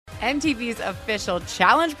MTV's official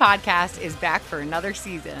Challenge podcast is back for another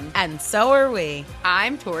season. And so are we.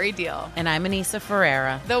 I'm Tori Deal. And I'm Anissa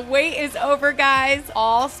Ferreira. The wait is over, guys.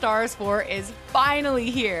 All Stars 4 is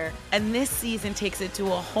finally here. And this season takes it to a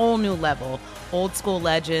whole new level. Old school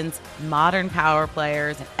legends, modern power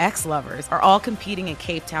players, and ex-lovers are all competing in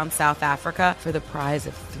Cape Town, South Africa for the prize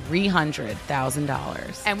of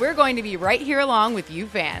 $300,000. And we're going to be right here along with you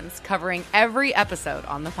fans, covering every episode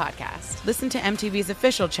on the podcast. Listen to MTV's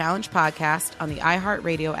official Challenge podcast on the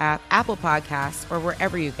iHeartRadio app, Apple Podcasts, or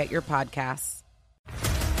wherever you get your podcasts.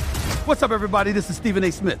 What's up, everybody? This is Stephen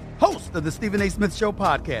A. Smith, host of the Stephen A. Smith Show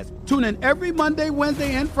podcast. Tune in every Monday,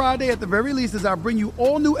 Wednesday, and Friday at the very least as I bring you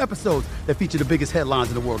all new episodes that feature the biggest headlines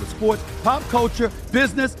in the world of sports, pop culture,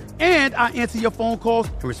 business, and I answer your phone calls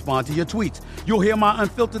and respond to your tweets. You'll hear my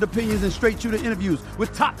unfiltered opinions and straight-shooter interviews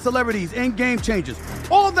with top celebrities and game changers.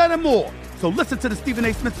 All that and more. So listen to the Stephen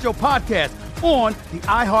A. Smith Show podcast on the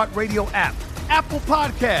iHeartRadio app, Apple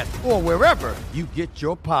Podcasts, or wherever you get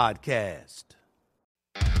your podcast.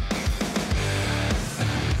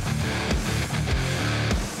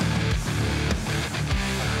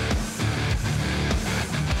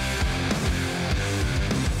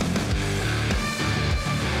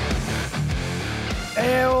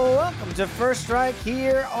 And welcome to First Strike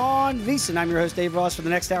here on VSiN. I'm your host, Dave Ross. For the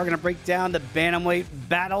next hour, we're going to break down the bantamweight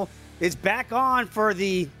battle. It's back on for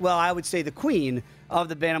the, well, I would say the queen of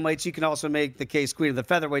the bantamweights. You can also make the case queen of the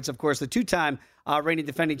featherweights. Of course, the two-time reigning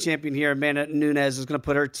defending champion here, Amanda Nunes, is going to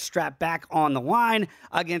put her strap back on the line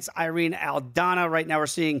against Irene Aldana. Right now, we're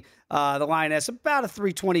seeing the Lioness about a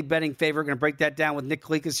 320 betting favor. We're going to break that down with Nick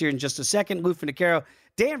Kalikas here in just a second. Lou Finicaro,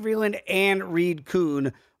 Dan Vreeland, and Reed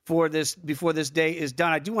Kuhn for this before this day is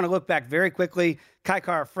done. I do want to look back very quickly. Kai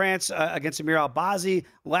Kara-France against Amir Albazi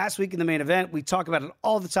last week in the main event. We talk about it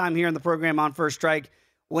all the time here on the program on First Strike.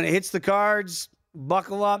 When it hits the cards,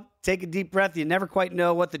 buckle up, take a deep breath. You never quite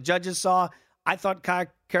know what the judges saw. I thought Kai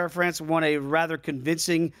Kara-France won a rather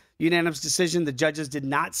convincing unanimous decision. The judges did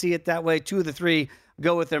not see it that way. Two of the three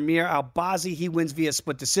go with Amir Albazi. He wins via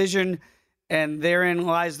split decision. And therein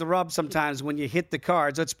lies the rub sometimes when you hit the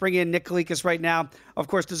cards. Let's bring in Nick Kalikas right now. Of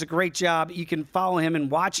course, does a great job. You can follow him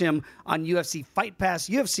and watch him on UFC Fight Pass,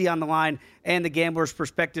 UFC on the Line, and the Gambler's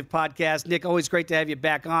Perspective podcast. Nick, always great to have you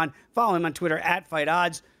back on. Follow him on Twitter at Fight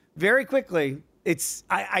Odds. Very quickly,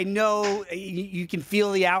 I know you can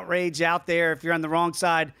feel the outrage out there if you're on the wrong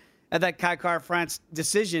side of that Kai Kara-France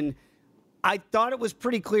decision. I thought it was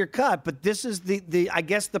pretty clear cut, but this is the I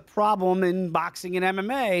guess the problem in boxing and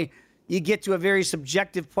MMA. You get to a very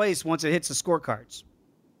subjective place once it hits the scorecards.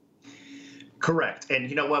 Correct. And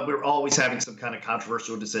you know what? We're always having some kind of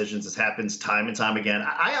controversial decisions. This happens time and time again.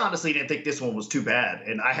 I honestly didn't think this one was too bad.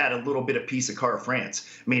 And I had a little bit of piece of Kara-France,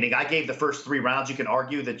 meaning I gave the first three rounds. You can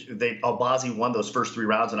argue that Albazi won those first three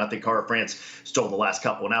rounds, and I think Kara-France stole the last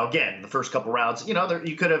couple. Now, again, the first couple rounds,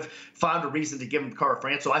 you could have found a reason to give him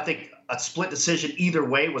Kara-France. So I think a split decision either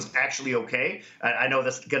way was actually okay. I know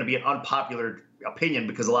that's going to be an unpopular opinion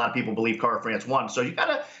because a lot of people believe Kara-France won. So you got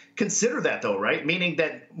to consider that, though, right? Meaning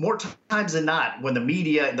that more times than not, when the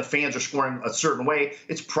media and the fans are scoring a certain way,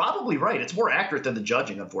 it's probably right. It's more accurate than the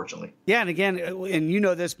judging, unfortunately. Yeah, and again, and you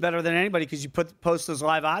know this better than anybody because you post those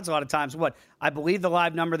live odds a lot of times. I believe the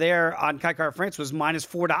live number there on Kai Kara-France was minus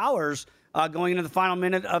 $4 going into the final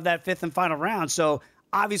minute of that fifth and final round. So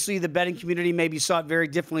obviously the betting community maybe saw it very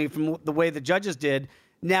differently from the way the judges did.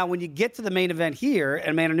 Now, when you get to the main event here,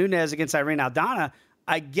 Amanda Nunes against Irene Aldana,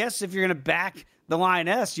 I guess if you're going to back the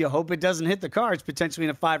Lioness, you hope it doesn't hit the cards, potentially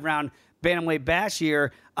in a 5-round bantamweight bash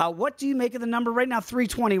here. What do you make of the number right now?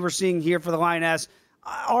 320 we're seeing here for the Lioness.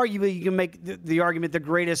 Arguably, you can make the argument the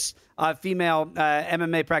greatest female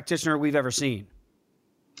MMA practitioner we've ever seen.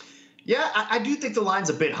 Yeah, I do think the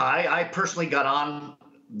line's a bit high. I personally got on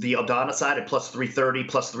the Aldana side at plus 330,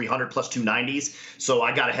 plus 300, plus 290s. So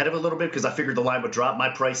I got ahead of it a little bit because I figured the line would drop. My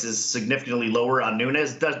price is significantly lower on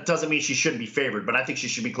Nunes. That doesn't mean she shouldn't be favored, but I think she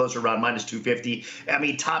should be closer around minus 250. I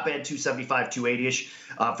mean, top end 275, 280-ish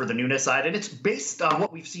for the Nunes side. And it's based on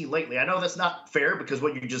what we've seen lately. I know that's not fair because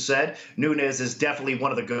what you just said, Nunes is definitely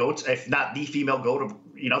one of the GOATs, if not the female GOAT of,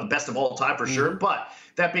 the best of all time for sure. But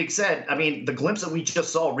that being said, I mean, the glimpse that we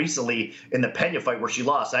just saw recently in the Pena fight where she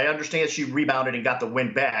lost, I understand she rebounded and got the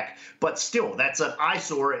win back, but still, that's an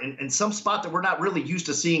eyesore in some spot that we're not really used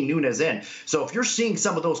to seeing Nunes in. So if you're seeing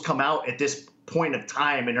some of those come out at this point of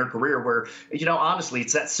time in her career where, honestly,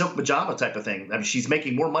 it's that silk pajama type of thing. I mean, she's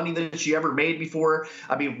making more money than she ever made before.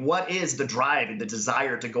 I mean, what is the drive and the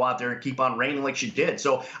desire to go out there and keep on reigning like she did?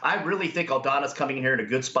 So I really think Aldana's coming in here in a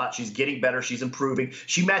good spot. She's getting better. She's improving.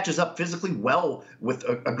 She matches up physically well with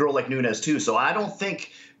a girl like Nunes too. So I don't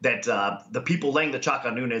think that the people laying the chalk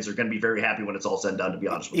on Nunes are going to be very happy when it's all said and done, to be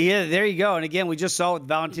honest with you. Yeah, there you go. And again, we just saw with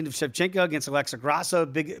Valentina Shevchenko against Alexa Grasso,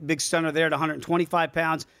 big stunner there at 125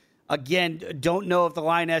 pounds. Again, don't know if the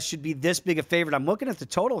Lioness should be this big a favorite. I'm looking at the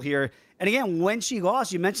total here. And again, when she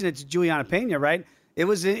lost, you mentioned it to Juliana Pena, right? It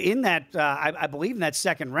was in that, I believe, in that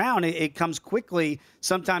second round. It comes quickly,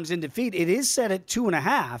 sometimes in defeat. It is set at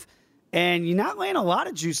 2.5, and you're not laying a lot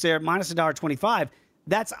of juice there, minus $1.25.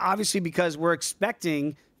 That's obviously because we're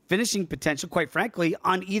expecting finishing potential, quite frankly,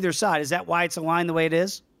 on either side. Is that why it's aligned the way it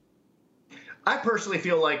is? I personally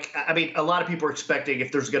feel like, I mean, a lot of people are expecting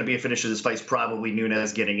if there's going to be a finish of this fight, it's probably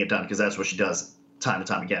Nunes getting it done because that's what she does time and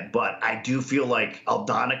time again. But I do feel like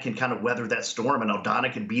Aldana can kind of weather that storm, and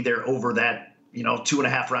Aldana can be there over that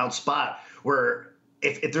 2.5 round spot where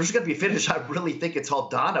if there's going to be a finish, I really think it's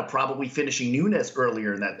Aldana probably finishing Nunes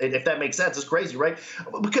earlier in that. If that makes sense, it's crazy, right?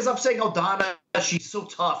 Because I'm saying Aldana, she's so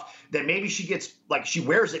tough that maybe she gets she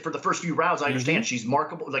wears it for the first few rounds. I understand she's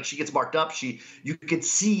markable, she gets marked up. You could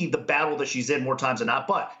see the battle that she's in more times than not,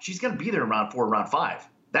 but she's going to be there in round 4, round 5.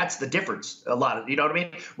 That's the difference. A lot of, you know what I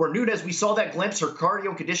mean? Where Nunes, we saw that glimpse. Her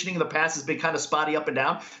cardio conditioning in the past has been kind of spotty up and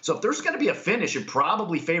down. So if there's going to be a finish, it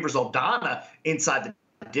probably favors Aldana inside the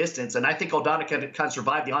distance. And I think Aldana can kind of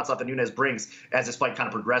survive the onslaught that Nunes brings as this fight kind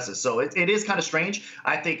of progresses. So it is kind of strange.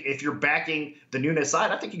 I think if you're backing the Nunes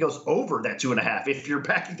side, I think he goes over that 2.5. If you're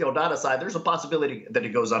backing the Aldana side, there's a possibility that it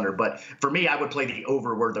goes under. But for me, I would play the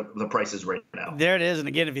over where the price is right now. There it is. And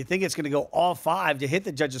again, if you think it's going to go all 5 to hit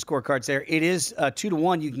the judges' scorecards there, it is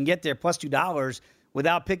 2-1. You can get there plus $2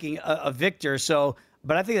 without picking a victor. So,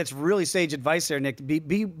 but I think that's really sage advice there, Nick.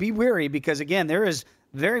 Be wary because, again, there is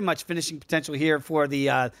very much finishing potential here for the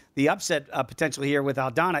upset potential here with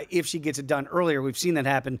Aldana if she gets it done earlier. We've seen that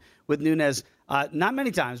happen with Nunes not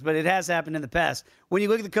many times, but it has happened in the past. When you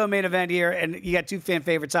look at the co-main event here, and you got 2 fan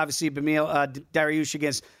favorites, obviously, Beneil Dariush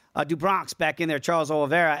against Dubronx back in there, Charles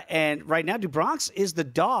Oliveira. And right now, Dubronx is the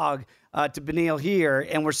dog to Beneil here,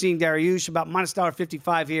 and we're seeing Dariush about minus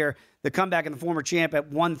 $1.55 here, the comeback in the former champ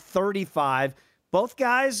at 135. Both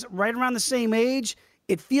guys right around the same age.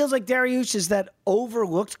 It feels like Dariush is that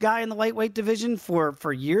overlooked guy in the lightweight division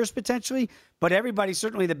for years potentially, but everybody,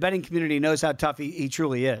 certainly the betting community, knows how tough he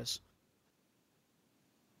truly is.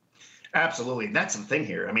 Absolutely. And that's the thing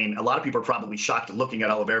here. I mean, a lot of people are probably shocked looking at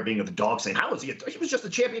Oliveira being of the dog, saying, how is he? He was just a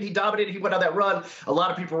champion. He dominated. He went on that run. A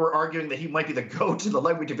lot of people were arguing that he might be the GOAT in the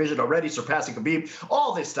lightweight division already, surpassing Khabib,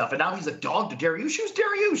 all this stuff. And now he's a dog to Dariush. Who's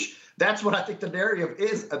Dariush? That's what I think the narrative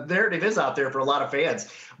is out there for a lot of fans.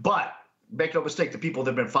 But make no mistake, the people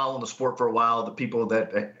that have been following the sport for a while, the people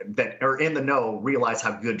that are in the know realize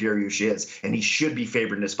how good Dariush is, and he should be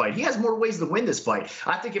favored in this fight. He has more ways to win this fight.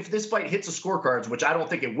 I think if this fight hits the scorecards, which I don't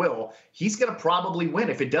think it will, he's going to probably win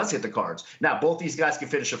if it does hit the cards. Now, both these guys can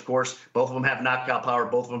finish, of course. Both of them have knockout power.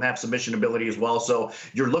 Both of them have submission ability as well. So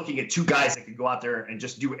you're looking at 2 guys that can go out there and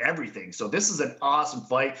just do everything. So this is an awesome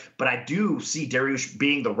fight, but I do see Dariush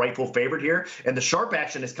being the rightful favorite here, and the sharp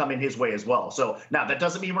action is coming his way as well. So now that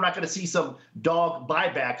doesn't mean we're not going to see some dog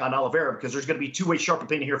buyback on Oliveira because there's going to be 2-way sharp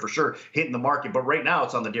opinion here for sure hitting the market. But right now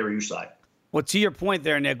it's on the Dariush side. Well, to your point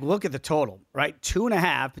there, Nick, look at the total, right?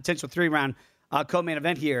 2.5, potential 3-round co-main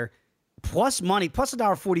event here. Plus money, plus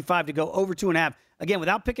 $1.45 to go over 2.5. Again,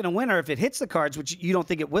 without picking a winner, if it hits the cards, which you don't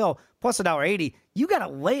think it will, plus $1.80, you got to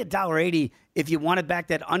lay $1.80 if you want to back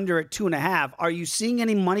that under at 2.5. Are you seeing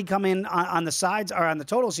any money come in on the sides or on the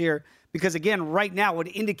totals here? Because, again, right now would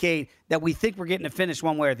indicate that we think we're getting a finish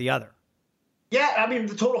one way or the other. Yeah, I mean,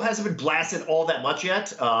 the total hasn't been blasted all that much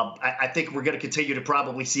yet. I think we're going to continue to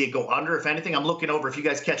probably see it go under. If anything, I'm looking over. If you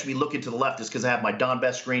guys catch me looking to the left, it's because I have my Don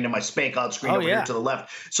Best screen and my Spank on screen here to the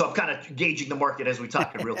left. So I'm kind of gauging the market as we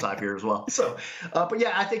talk in real time here as well. So, but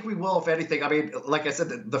yeah, I think we will, if anything. I mean, like I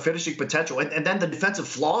said, the finishing potential and then the defensive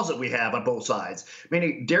flaws that we have on both sides.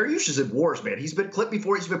 Meaning, Dariush is in wars, man. He's been clipped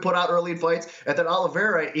before. He's been put out early in fights. And then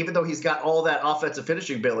Oliveira, even though he's got all that offensive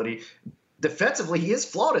finishing ability, defensively, he is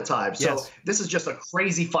flawed at times. So this is just a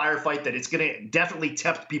crazy firefight that it's going to definitely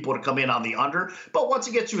tempt people to come in on the under. But once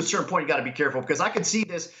it gets to a certain point, you got to be careful because I could see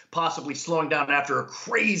this possibly slowing down after a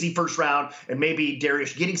crazy first round and maybe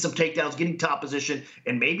Dariush getting some takedowns, getting top position,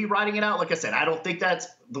 and maybe riding it out. Like I said, I don't think that's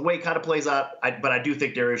the way it kind of plays out, but I do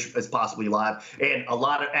think Dariush is possibly live, and a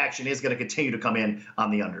lot of action is going to continue to come in on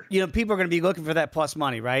the under. You know, people are going to be looking for that plus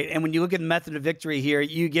money, right? And when you look at the method of victory here,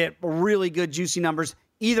 you get really good, juicy numbers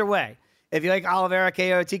either way. If you like Oliveira,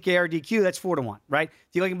 KO, TKO, or DQ, that's 4-1, right?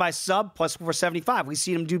 If you like him by sub, plus 475. We've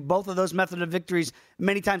seen him do both of those method of victories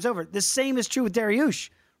many times over. The same is true with Dariush,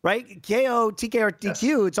 right? KO, TKO, or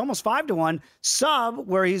DQ, it's almost 5-1. Sub,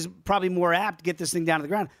 where he's probably more apt to get this thing down to the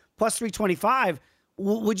ground, plus 325.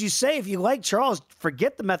 would you say if you like Charles,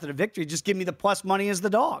 forget the method of victory, just give me the plus money as the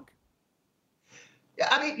dog?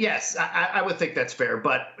 I mean, yes, I would think that's fair.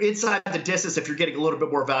 But inside the distance, if you're getting a little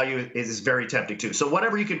bit more value, it is very tempting too. So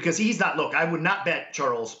whatever you could, because he's not, look, I would not bet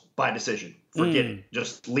Charles by decision. Forget it.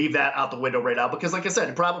 Just leave that out the window right now. Because like I said,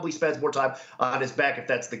 he probably spends more time on his back if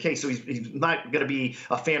that's the case. So he's not going to be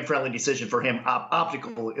a fan-friendly decision for him.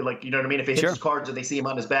 Optical, like, you know what I mean? If it hits his cards and they see him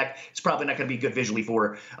on his back, it's probably not going to be good visually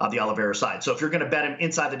for the Oliveira side. So if you're going to bet him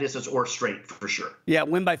inside the distance or straight, for sure. Yeah,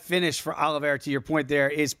 win by finish for Oliveira, to your point there,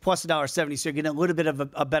 is plus $1.70. So you're getting a little bit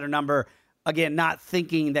of a better number. Again, not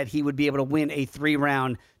thinking that he would be able to win a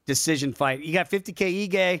 3-round decision fight. You got 50K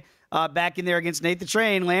Ige back in there against Nate the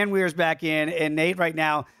Train. Landwehr's back in, and Nate right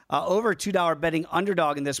now over $2 betting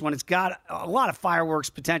underdog in this one. It's got a lot of fireworks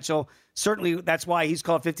potential. Certainly, that's why he's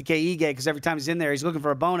called 50K Ige, because every time he's in there, he's looking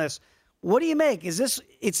for a bonus. What do you make?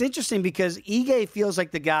 It's interesting because Ige feels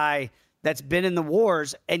like the guy that's been in the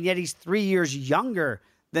wars, and yet he's 3 years younger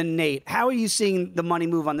than Nate. How are you seeing the money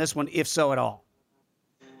move on this one, if so at all?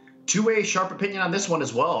 Two-way sharp opinion on this one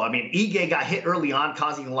as well. I mean, Ige got hit early on,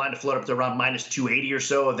 causing the line to float up to around minus 280 or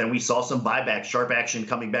so. Then we saw some buyback, sharp action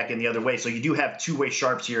coming back in the other way. So you do have two-way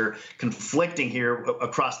sharps here conflicting here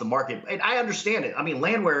across the market. And I understand it. I mean,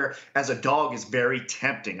 Landwehr as a dog is very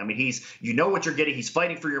tempting. I mean, you know what you're getting. He's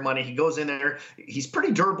fighting for your money. He goes in there. He's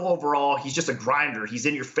pretty durable overall. He's just a grinder. He's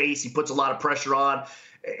in your face. He puts a lot of pressure on.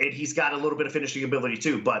 And he's got a little bit of finishing ability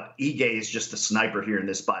too, but Ige is just a sniper here in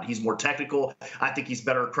this spot. He's more technical. I think he's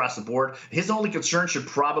better across the board. His only concern should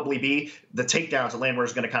probably be the takedowns that Landwehr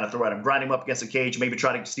is going to kind of throw at him. Grind him up against the cage, maybe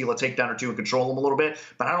try to steal a takedown or two and control him a little bit.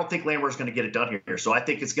 But I don't think Landwehr is going to get it done here. So I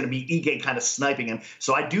think it's going to be Ige kind of sniping him.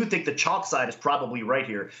 So I do think the chalk side is probably right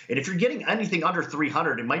here. And if you're getting anything under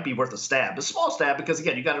 300, it might be worth a stab. A small stab because,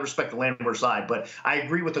 again, you got to respect the Landwehr side. But I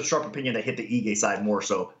agree with the sharp opinion that hit the Ige side more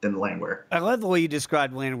so than the Landwehr. I love the way you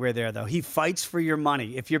described Landwehr there, though. He fights for your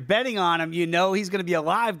money. If you're betting on him, you know he's going to be a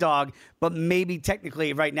live dog, but maybe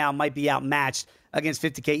technically right now might be outmatched against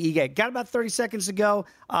 50K Ige. Got about 30 seconds to go.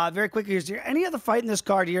 Very quickly, is there any other fight in this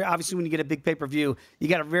card here? Obviously, when you get a big pay-per-view, you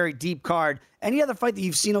got a very deep card. Any other fight that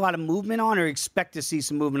you've seen a lot of movement on or expect to see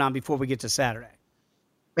some movement on before we get to Saturday?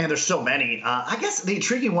 Man, there's so many. I guess the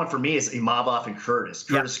intriguing one for me is Imavov and Curtis.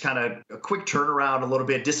 Curtis kind of a quick turnaround, a little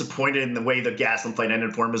bit disappointed in the way the Gaslam fight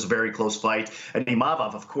ended for him. It was a very close fight. And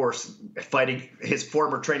Imavov, of course, fighting his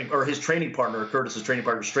training partner, Curtis's training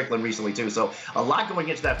partner, Strickland, recently too. So a lot going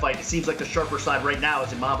into that fight. It seems like the sharper side right now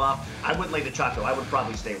is Imavov. I wouldn't lay the chalk, though. I would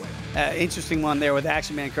probably stay away. Interesting one there with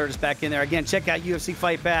Action Man Curtis back in there. Again, check out UFC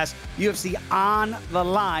Fight Pass, UFC On the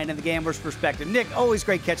Line, and the gambler's perspective. Nick, always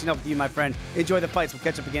great catching up with you, my friend. Enjoy the fights. We'll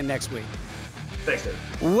catch up again next week. Thanks, Dave.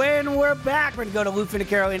 When we're back, we're going to go to Lou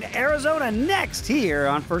Finicaro in Arizona next here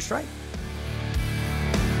on First Strike.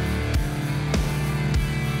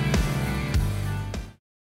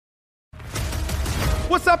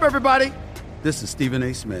 What's up, everybody? This is Stephen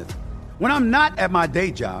A. Smith. When I'm not at my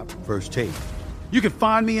day job, First Take, you can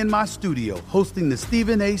find me in my studio hosting the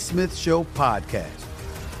Stephen A. Smith Show podcast.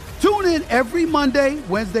 Tune in every Monday,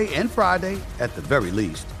 Wednesday, and Friday, at the very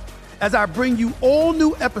least, as I bring you all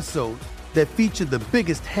new episodes that feature the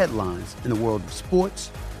biggest headlines in the world of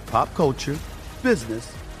sports, pop culture,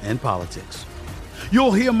 business, and politics.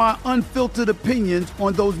 You'll hear my unfiltered opinions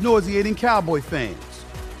on those nauseating Cowboy fans,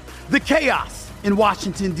 the chaos in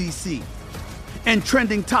Washington, D.C., and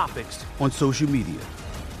trending topics on social media,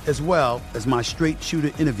 as well as my straight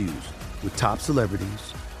shooter interviews with top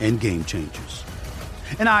celebrities and game changers.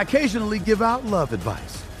 And I occasionally give out love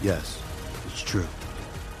advice. Yes, it's true.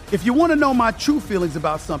 If you want to know my true feelings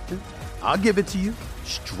about something, I'll give it to you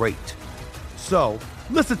straight. So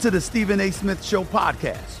listen to the Stephen A. Smith Show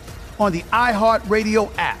podcast on the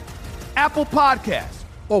iHeartRadio app, Apple Podcasts,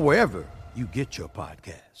 or wherever you get your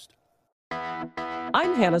podcast.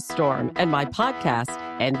 I'm Hannah Storm, and my podcast,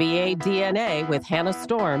 NBA DNA with Hannah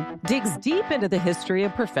Storm, digs deep into the history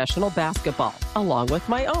of professional basketball, along with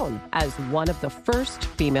my own, as one of the first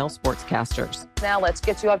female sportscasters. Now let's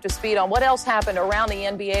get you up to speed on what else happened around the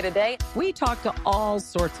NBA today. We talk to all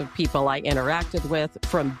sorts of people I interacted with,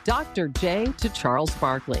 from Dr. J to Charles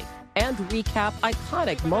Barkley, and recap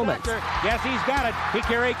iconic moments. Yes, he's got it.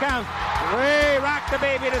 Here he comes. Way rock the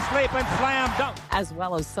baby to sleep and slam dunk. As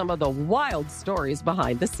well as some of the wild stories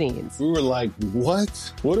behind the scenes. We were like,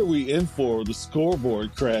 what? What are we in for? The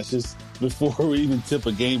scoreboard crashes before we even tip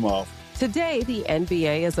a game off. Today, the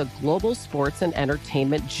NBA is a global sports and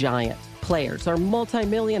entertainment giant. Players are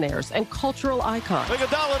multimillionaires and cultural icons.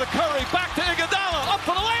 Iguodala to Curry, back to Iguodala, up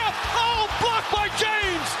for the layup. Oh, blocked by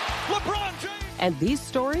James. LeBron James. And these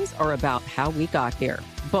stories are about how we got here,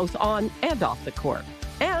 both on and off the court.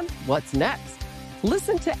 And what's next?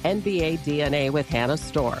 Listen to NBA DNA with Hannah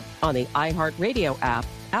Storm on the iHeartRadio app,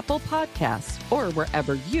 Apple Podcasts, or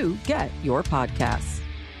wherever you get your podcasts.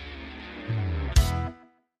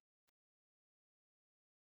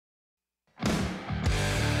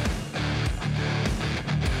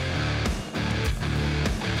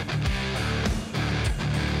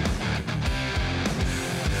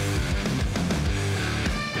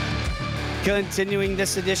 Continuing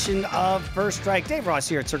this edition of First Strike, Dave Ross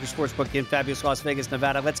here at Circus Sportsbook in fabulous Las Vegas,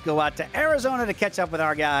 Nevada. Let's go out to Arizona to catch up with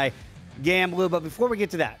our guy, Gamblu. But before we get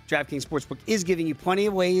to that, DraftKings Sportsbook is giving you plenty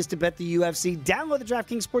of ways to bet the UFC. Download the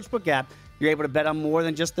DraftKings Sportsbook app. You're able to bet on more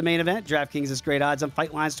than just the main event. DraftKings has great odds on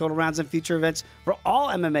fight lines, total rounds, and future events for all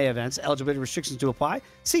MMA events. Eligibility restrictions to apply.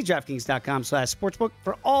 See DraftKings.com/sportsbook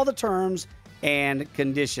for all the terms and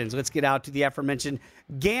conditions. Let's get out to the aforementioned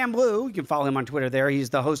Gamblu. You can follow him on Twitter there.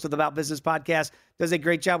 He's the host of the About Business podcast. Does a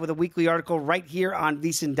great job with a weekly article right here on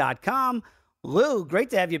VSiN.com. Lou,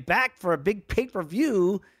 great to have you back for a big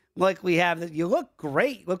pay-per-view like we have. You look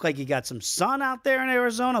great. Look like you got some sun out there in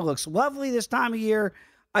Arizona. Looks lovely this time of year.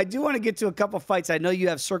 I do want to get to a couple fights I know you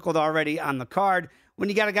have circled already on the card. When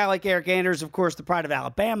you got a guy like Eric Anders, of course, the pride of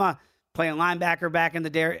Alabama, playing linebacker back in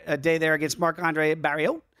the day there against Marc-Andre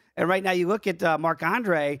Barrios. And right now you look at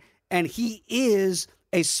Marc-Andre, and he is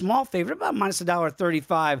a small favorite, about minus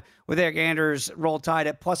 $1.35, with Eric Anders roll tide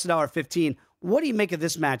at plus $1.15. What do you make of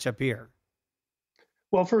this matchup here?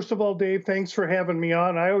 Well, first of all, Dave, thanks for having me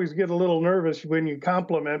on. I always get a little nervous when you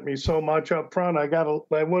compliment me so much up front. I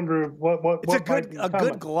wonder what. It's a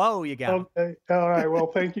good glow you got. Okay, all right. Well,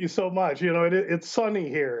 thank you so much. You know, it's sunny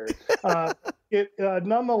here.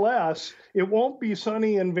 Nonetheless, it won't be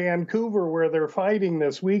sunny in Vancouver where they're fighting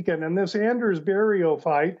this weekend. And this Anders-Barrios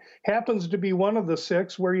fight happens to be one of the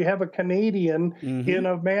 6 where you have a Canadian in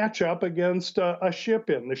a matchup against a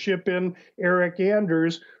ship-in. The ship-in, Eric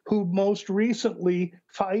Anders, who most recently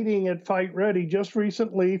fighting at Fight Ready, just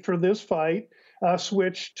recently for this fight,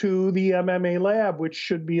 switched to the MMA lab, which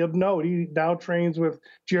should be of note. He now trains with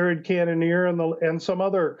Jared Cannonier and some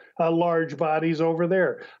other large bodies over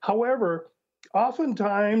there. However,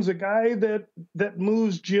 oftentimes a guy that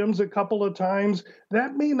moves gyms a couple of times,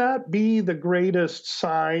 that may not be the greatest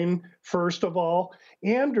sign, first of all.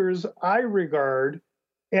 Anders, I regard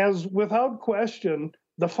as, without question,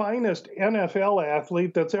 the finest NFL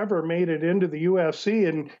athlete that's ever made it into the UFC.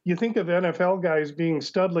 And you think of NFL guys being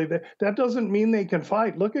studly, that doesn't mean they can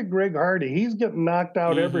fight. Look at Greg Hardy. He's getting knocked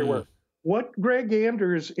out everywhere. What Eric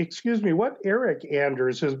Anders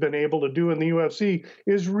has been able to do in the UFC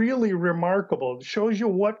is really remarkable. It shows you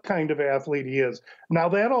what kind of athlete he is. Now,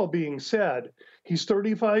 that all being said, he's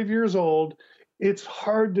 35 years old. It's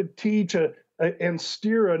hard to teach and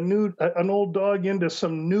steer an old dog into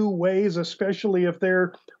some new ways, especially if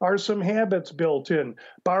there are some habits built in.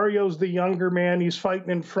 Barrios, the younger man, he's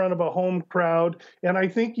fighting in front of a home crowd, and I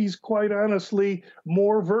think he's quite honestly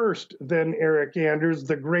more versed than Eric Anders,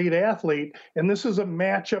 the great athlete. And this is a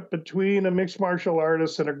matchup between a mixed martial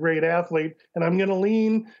artist and a great athlete, and I'm going to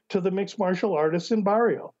lean to the mixed martial artist in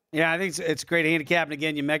Barrios. Yeah, I think it's a great handicap. And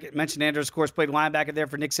again, you mentioned Anders, of course, played linebacker there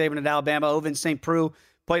for Nick Saban at Alabama. Ovin St. Preux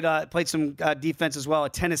played some defense as well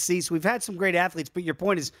at Tennessee. So we've had some great athletes, but your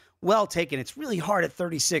point is well taken. It's really hard at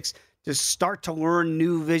 36 to start to learn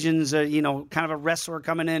new visions, kind of a wrestler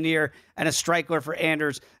coming in here and a striker for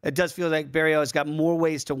Anders. It does feel like Barrios has got more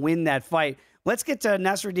ways to win that fight. Let's get to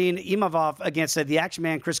Nasruddin Imavov against the action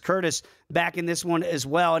man, Chris Curtis, back in this one as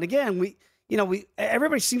well. And again,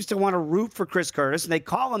 everybody seems to want to root for Chris Curtis, and they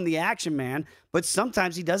call him the action man, but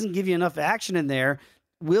sometimes he doesn't give you enough action in there.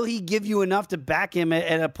 Will he give you enough to back him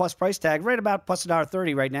at a plus price tag, right about plus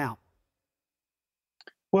 $1.30 right now?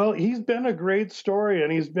 Well, he's been a great story,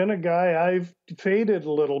 and he's been a guy I've faded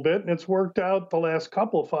a little bit, and it's worked out the last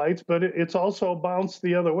couple fights, but it's also bounced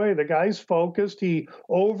the other way. The guy's focused. He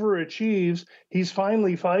overachieves. He's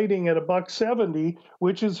finally fighting at $170,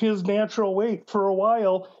 which is his natural weight. For a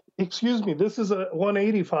while, this is a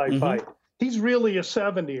 185 fight. He's really a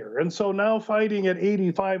 70er. And so now fighting at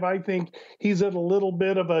 85, I think he's at a little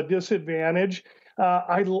bit of a disadvantage.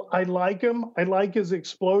 I like him. I like his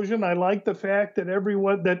explosion. I like the fact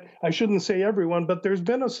that I shouldn't say everyone, but there's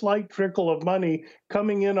been a slight trickle of money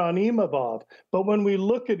coming in on Imavov. But when we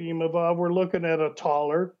look at Imavov, we're looking at a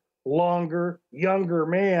taller, longer, younger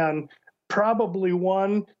man, probably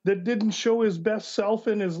one that didn't show his best self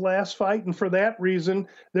in his last fight. And for that reason,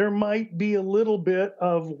 there might be a little bit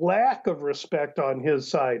of lack of respect on his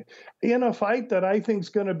side. In a fight that I think is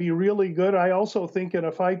going to be really good, I also think in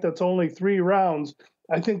a fight that's only 3 rounds,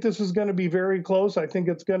 I think this is going to be very close. I think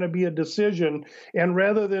it's going to be a decision. And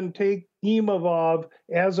rather than take Imavov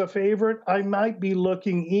as a favorite, I might be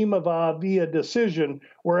looking Imavov via decision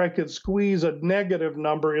where I could squeeze a negative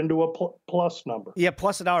number into a plus number. Yeah,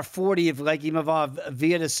 plus $1.40 if like Imavov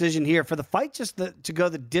via decision here. For the fight just to go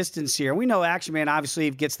the distance here, we know Action Man obviously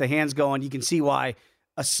gets the hands going. You can see why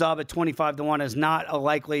a sub at 25-1 is not a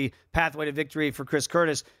likely pathway to victory for Chris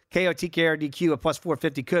Curtis. KO, TKO, or DQ at plus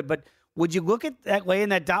 450 could. But would you look at that laying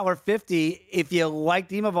that $1.50 if you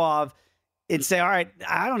liked Imavov and say, all right,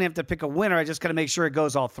 I don't have to pick a winner. I just got to make sure it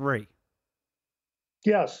goes all three?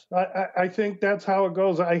 Yes, I think that's how it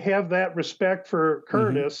goes. I have that respect for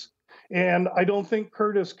Curtis, and I don't think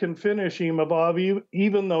Curtis can finish Imavov,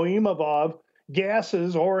 even though Imavov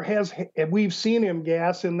gasses we've seen him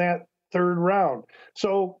gas in that third round.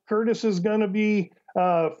 So Curtis is going to be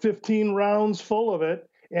 15 rounds full of it,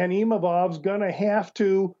 and Imavov's going to have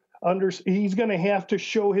to he's going to have to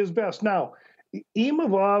show his best. Now,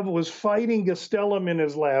 Imavov was fighting Gastelum in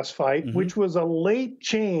his last fight, which was a late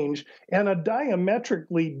change and a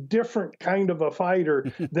diametrically different kind of a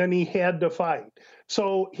fighter than he had to fight.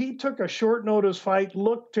 So he took a short notice fight,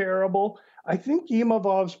 looked terrible. I think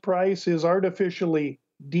Imavov's price is artificially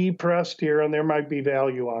depressed here, and there might be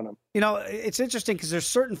value on him. You know, it's interesting because there's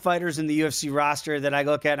certain fighters in the UFC roster that I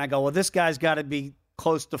look at and I go, well, this guy's got to be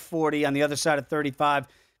close to 40 on the other side of 35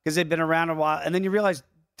 because they've been around a while. And then you realize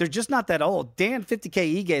they're just not that old. Dan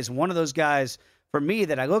 50K Ige is one of those guys for me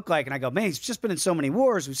that I look like, and I go, man, he's just been in so many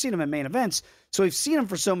wars. We've seen him in main events. So we've seen him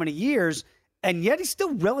for so many years, and yet he's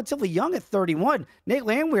still relatively young at 31. Nate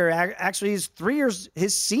Landwehr actually is 3 years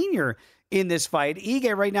his senior in this fight.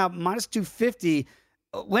 Ige right now, minus 250.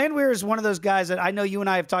 Landwehr is one of those guys that I know you and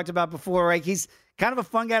I have talked about before, right? He's kind of a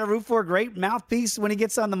fun guy to root for, great mouthpiece when he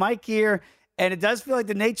gets on the mic here, and it does feel like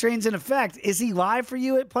the Nate train's in effect. Is he live for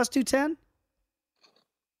you at plus 210?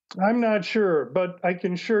 I'm not sure, but I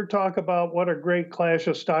can sure talk about what a great clash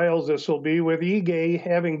of styles this will be, with Ige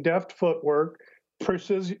having deft footwork,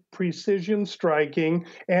 precision striking,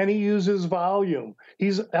 and he uses volume.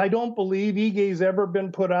 I don't believe Ige's ever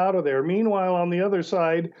been put out of there. Meanwhile, on the other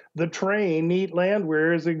side, the train, Nate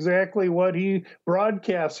Landwehr, is exactly what he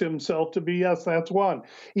broadcasts himself to be. Yes, that's one.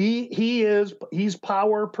 He's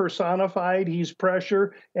power personified, he's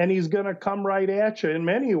pressure, and he's going to come right at you. In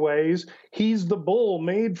many ways, he's the bull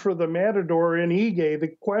made for the matador in Ige.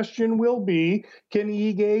 The question will be, can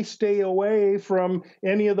Ige stay away from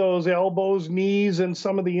any of those elbows, knees, and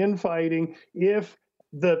some of the infighting if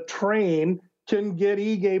the train can get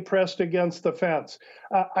Ige pressed against the fence?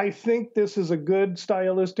 I think this is a good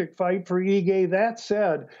stylistic fight for Ige. That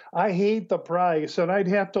said, I hate the price, and I'd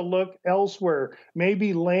have to look elsewhere.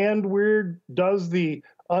 Maybe Landwehr does the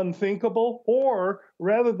unthinkable, or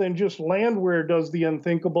rather than just Landwehr does the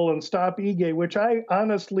unthinkable and stop Ige, which I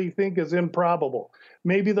honestly think is improbable.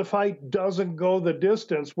 Maybe the fight doesn't go the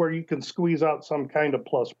distance where you can squeeze out some kind of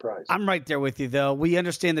plus prize. I'm right there with you, though. We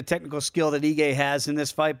understand the technical skill that Ige has in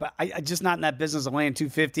this fight, but I just not in that business of laying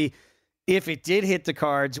 250. If it did hit the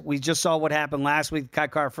cards, we just saw what happened last week, Kai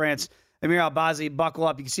Car France. Amir Albazi, buckle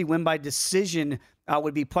up. You can see win by decision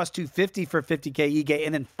would be plus 250 for 50K Ige,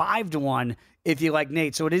 and then 5-1 if you like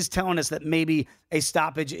Nate. So it is telling us that maybe a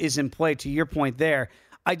stoppage is in play, to your point there.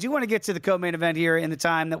 I do want to get to the co-main event here in the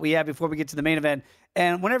time that we have before we get to the main event.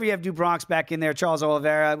 And whenever you have Du Bronx back in there, Charles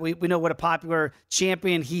Oliveira, we know what a popular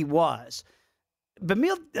champion he was.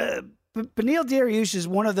 Beneil Dariush is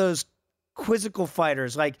one of those quizzical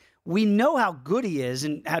fighters. Like, we know how good he is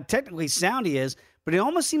and how technically sound he is, but it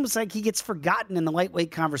almost seems like he gets forgotten in the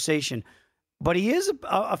lightweight conversation. But he is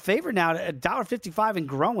a favorite now at $1.55 and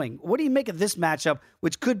growing. What do you make of this matchup,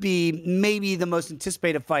 which could be maybe the most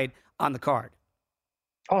anticipated fight on the card?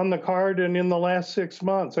 On the card and in the last 6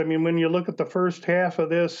 months. I mean, when you look at the first half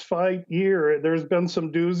of this fight year, there's been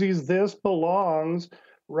some doozies. This belongs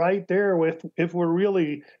right there with, if we're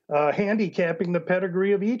really handicapping the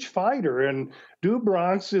pedigree of each fighter. And Du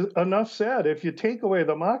Bronx, is enough said. If you take away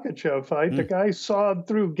the Makhachev fight, the guy sawed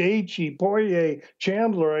through Gaethje, Poirier,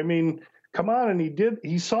 Chandler. I mean, come on, and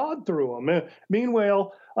he sawed through them.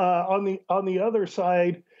 Meanwhile, on the other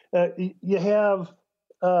side, you have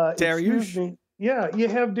Dariush. Yeah, you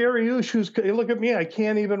have Dariush, who's, look at me, I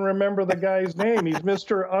can't even remember the guy's name. He's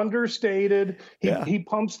Mr. Understated. He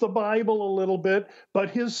pumps the Bible a little bit, but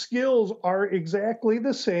his skills are exactly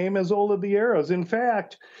the same as Oliveira's. In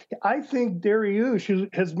fact, I think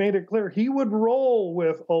Dariush has made it clear he would roll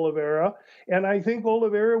with Oliveira, and I think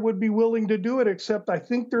Oliveira would be willing to do it, except I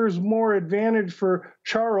think there's more advantage for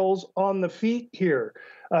Charles on the feet here.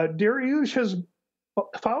 Dariush has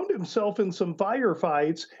found himself in some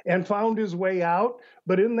firefights and found his way out.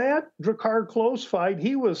 But in that Drakkar Klose fight,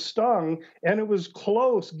 he was stung, and it was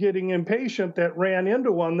Klose getting impatient that ran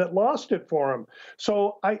into one that lost it for him.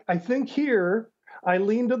 So I think here I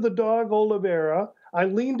lean to the dog Oliveira. I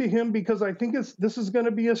lean to him because I think this is going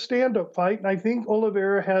to be a stand-up fight, and I think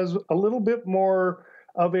Oliveira has a little bit more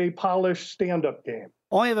of a polished stand-up game.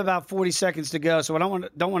 Only have about 40 seconds to go, so I don't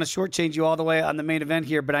want to shortchange you all the way on the main event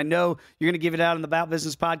here, but I know you're going to give it out on the Bout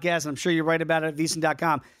Business podcast, and I'm sure you're right about it at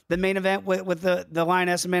VSiN.com. The main event with the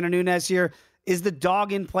Lioness Amanda Nunes here, is the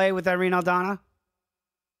dog in play with Irene Aldana?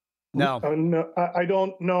 No. No, I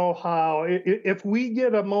don't know how. If we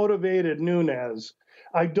get a motivated Nunes,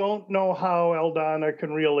 I don't know how Aldana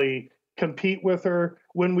can really compete with her.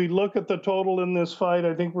 When we look at the total in this fight,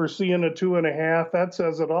 I think we're seeing a 2.5. That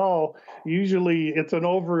says it all. Usually it's an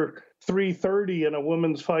over 330 in a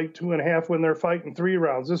women's fight, 2.5 when they're fighting 3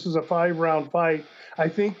 rounds. This is a 5-round fight. I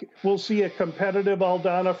think we'll see a competitive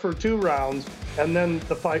Aldana for 2 rounds, and then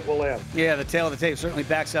the fight will end. Yeah, the tail of the tape certainly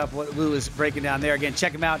backs up what Lou is breaking down there. Again,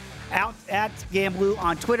 check him out at Gamblou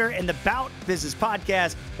on Twitter and the Bout Business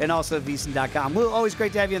Podcast, and also VSiN.com. Lou, always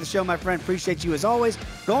great to have you on the show, my friend. Appreciate you as always.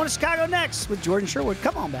 Going to Chicago next with Jordan Sherwood.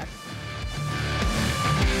 Come on back.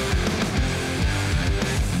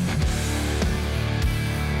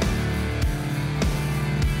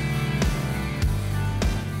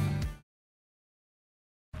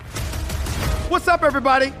 What's up,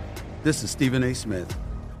 everybody? This is Stephen A. Smith.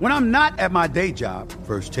 When I'm not at my day job,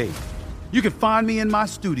 First Take, you can find me in my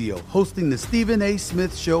studio hosting the Stephen A.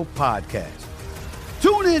 Smith Show podcast.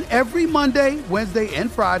 Tune in every Monday, Wednesday, and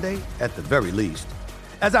Friday, at the very least,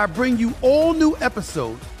 as I bring you all new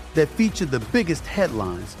episodes that feature the biggest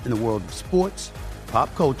headlines in the world of sports,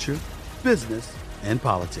 pop culture, business, and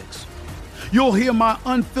politics. You'll hear my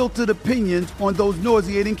unfiltered opinions on those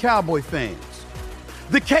nauseating Cowboy fans,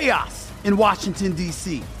 the chaos in Washington,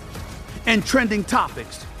 D.C., and trending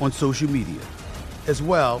topics on social media, as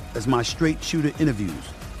well as my straight shooter interviews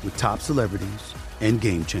with top celebrities and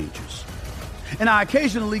game changers. And I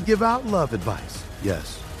occasionally give out love advice.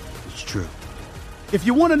 Yes, it's true. If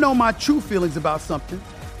you want to know my true feelings about something,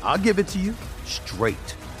 I'll give it to you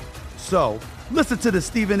straight. So listen to the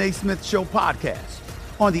Stephen A. Smith Show podcast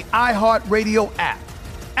on the iHeartRadio app,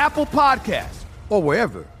 Apple Podcasts, or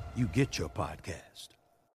wherever you get your podcast.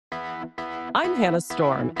 I'm Hannah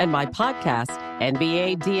Storm, and my podcast,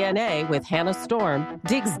 NBA DNA with Hannah Storm,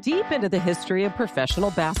 digs deep into the history of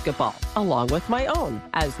professional basketball, along with my own,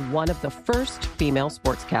 as one of the first female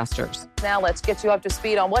sportscasters. Now let's get you up to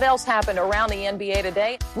speed on what else happened around the NBA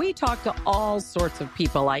today. We talk to all sorts of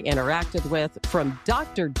people I interacted with, from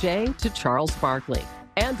Dr. J to Charles Barkley,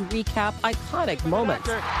 and recap iconic moments.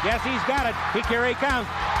 Yes, he's got it. Here he comes.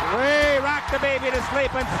 Way rock the baby to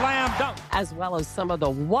sleep and slam dunk. As well as some of the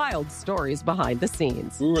wild stories behind the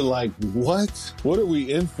scenes. We were like, what? What are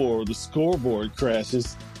we in for? The scoreboard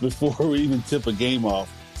crashes before we even tip a game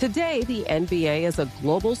off. Today, the NBA is a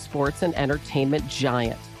global sports and entertainment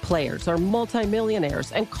giant. Players are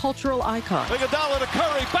multimillionaires and cultural icons. Iguodala to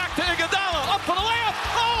Curry, back to Iguodala, up for the layup.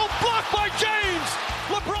 Oh, blocked by James.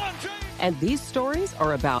 LeBron James. And these stories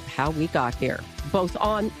are about how we got here, both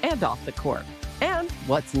on and off the court. And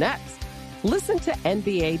what's next? Listen to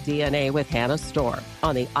NBA DNA with Hannah Storm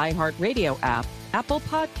on the iHeartRadio app, Apple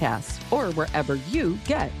Podcasts, or wherever you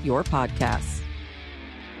get your podcasts.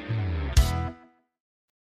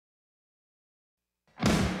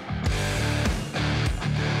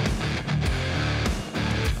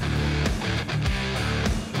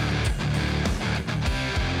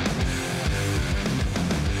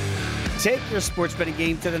 Take your sports betting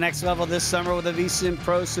game to the next level this summer with a VSiN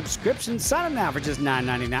Pro subscription. Sign up now for just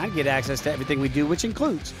 $9.99. Get access to everything we do, which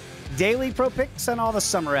includes daily pro picks on all the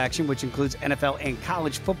summer action, which includes NFL and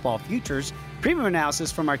college football futures, premium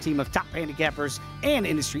analysis from our team of top handicappers and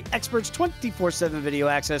industry experts, 24/7 video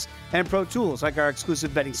access, and pro tools like our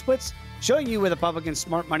exclusive betting splits, showing you where the public and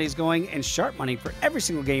smart money is going, and sharp money for every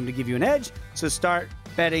single game to give you an edge. So start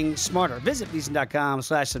betting smarter. Visit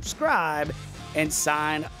VSiN.com/subscribe and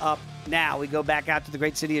sign up now. We go back out to the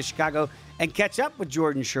great city of Chicago and catch up with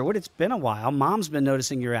Jordan Sherwood. It's been a while. Mom's been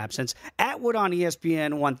noticing your absence. Atwood on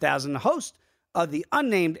ESPN 1000, host of the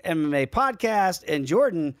Unnamed MMA podcast. And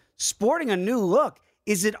Jordan, sporting a new look.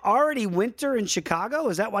 Is it already winter in Chicago?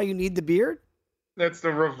 Is that why you need the beard? That's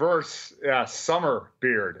the reverse summer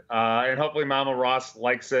beard. And hopefully Mama Ross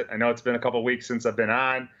likes it. I know it's been a couple weeks since I've been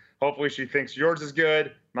on. Hopefully she thinks yours is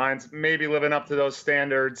good. Mine's maybe living up to those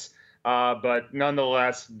standards. But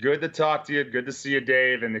nonetheless, good to talk to you. Good to see you,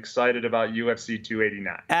 Dave, and excited about UFC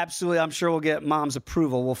 289. Absolutely. I'm sure we'll get Mom's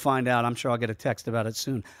approval. We'll find out. I'm sure I'll get a text about it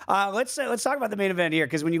soon. Let's talk about the main event here,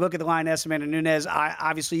 because when you look at the lioness, Amanda Nunes,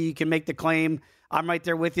 obviously you can make the claim. I'm right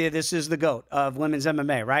there with you. This is the GOAT of women's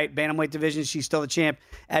MMA, right? Bantamweight division, she's still the champ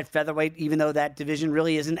at featherweight, even though that division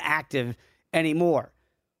really isn't active anymore.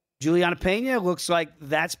 Juliana Pena looks like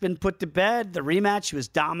that's been put to bed. The rematch, she was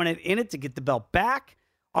dominant in it to get the belt back.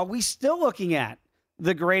 Are we still looking at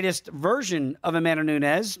the greatest version of Amanda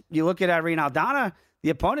Nunes? You look at Irene Aldana, the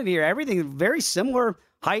opponent here, everything very similar,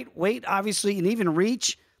 height, weight, obviously, and even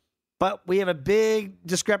reach. But we have a big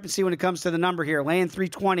discrepancy when it comes to the number here, laying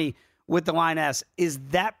 320 with the lioness. Is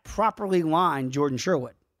that properly lined, Jordan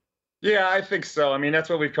Sherwood? Yeah, I think so. I mean, that's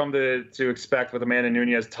what we've come to expect with Amanda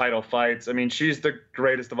Nunes title fights. I mean, she's the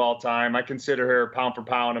greatest of all time. I consider her pound for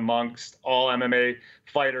pound amongst all MMA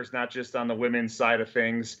fighters, not just on the women's side of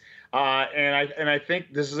things. And I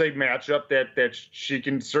think this is a matchup that she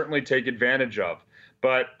can certainly take advantage of.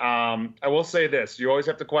 But I will say this. You always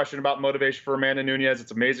have to question about motivation for Amanda Nunes. It's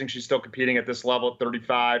amazing she's still competing at this level at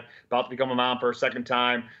 35, about to become a mom for a second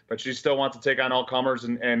time, but she still wants to take on all comers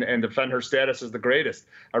and defend her status as the greatest.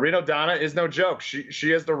 Irene Aldana is no joke. She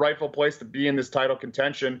has the rightful place to be in this title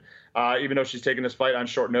contention, even though she's taking this fight on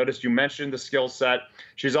short notice. You mentioned the skill set.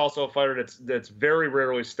 She's also a fighter that's very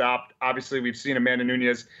rarely stopped. Obviously, we've seen Amanda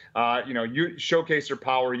Nunes, showcase her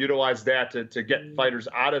power, utilize that to get fighters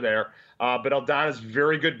out of there. But Aldana's a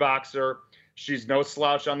very good boxer. She's no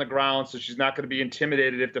slouch on the ground, so she's not going to be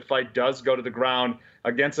intimidated if the fight does go to the ground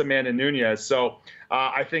against Amanda Nunes. So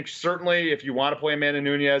I think certainly if you want to play Amanda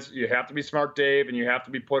Nunes, you have to be smart, Dave, and you have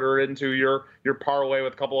to put her into your parlay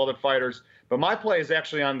with a couple other fighters. But my play is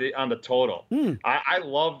actually on the total. I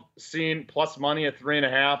love seeing plus money at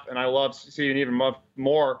 3.5, and I love seeing even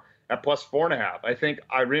more at plus 4.5. I think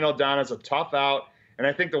Irene Aldana is a tough out. And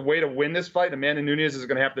I think the way to win this fight, Amanda Nunes is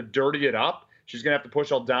going to have to dirty it up. She's going to have to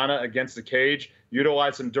push Aldana against the cage,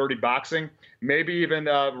 utilize some dirty boxing, maybe even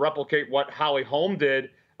replicate what Holly Holm did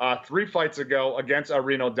 3 fights ago against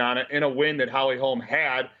Irene Aldana in a win that Holly Holm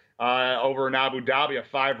had over in Abu Dhabi, a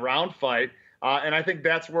 5-round fight. And I think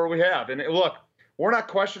that's where we have. And look, we're not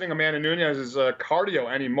questioning Amanda Nunes'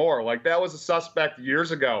 cardio anymore. Like, that was a suspect years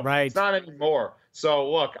ago. Right. It's not anymore. So,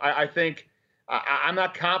 look, I think I'm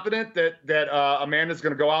not confident that Amanda's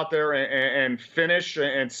going to go out there and finish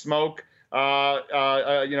and smoke, Irene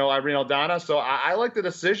Aldana. So I like the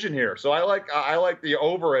decision here. So I like the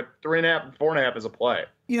over at 3.5 and 4.5 as a play.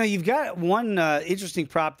 You know, you've got one interesting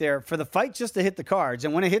prop there for the fight just to hit the cards.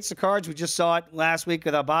 And when it hits the cards, we just saw it last week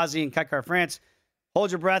with Albazi and Kaikar France.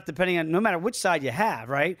 Hold your breath, depending on no matter which side you have,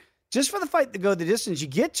 right? Just for the fight to go the distance, you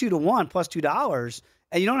get 2-1 plus $2,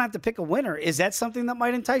 and you don't have to pick a winner. Is that something that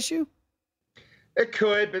might entice you? It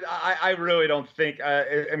could, but I really don't think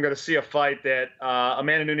I'm going to see a fight that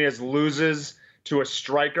Amanda Nunes loses to a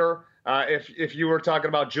striker. If you were talking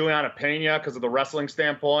about Juliana Pena because of the wrestling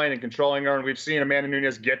standpoint and controlling her, and we've seen Amanda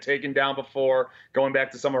Nunes get taken down before, going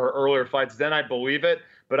back to some of her earlier fights, then I believe it.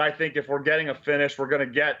 But I think if we're getting a finish, we're going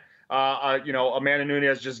to get Amanda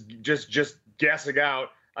Nunes just gassing out.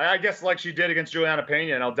 I guess like she did against Juliana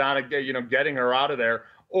Pena and Aldana, getting her out of there.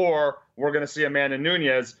 Or we're going to see Amanda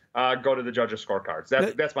Nunes go to the judges' scorecards.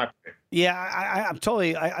 That's my point. Yeah, I'm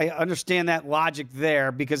totally. I understand that logic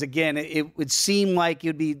there because, again, it would seem like it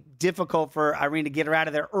would be difficult for Irene to get her out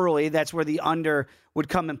of there early. That's where the under would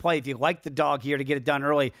come in play if you like the dog here to get it done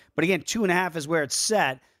early. But again, 2.5 is where it's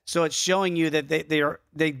set, so it's showing you that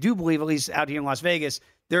they do believe, at least out here in Las Vegas,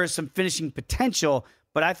 there is some finishing potential.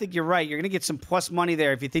 But I think you're right. You're going to get some plus money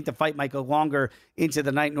there if you think the fight might go longer into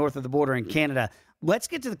the night north of the border in Canada. Let's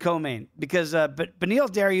get to the co-main because Beneil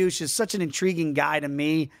Dariush is such an intriguing guy to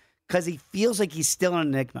me because he feels like he's still an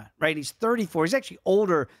enigma, right? He's 34. He's actually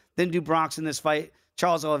older than Dubronx in this fight,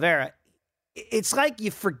 Charles Oliveira. It's like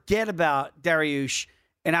you forget about Dariush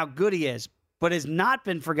and how good he is, but has not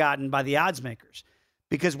been forgotten by the odds makers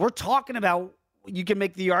because we're talking about, you can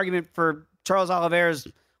make the argument for Charles Oliveira's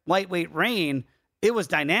lightweight reign. It was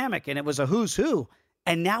dynamic and it was a who's who.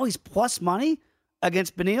 And now he's plus money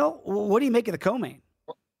against Beneil. What do you make of the co-main?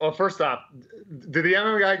 Well, first off, do the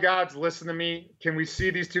MMA gods listen to me? Can we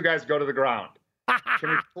see these two guys go to the ground?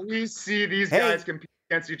 Can we please see these guys compete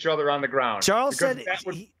against each other on the ground? Charles said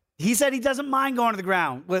he said he doesn't mind going to the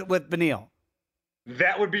ground with Beneil.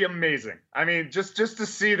 That would be amazing. I mean, just to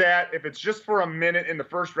see that, if it's just for a minute in the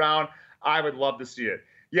first round, I would love to see it.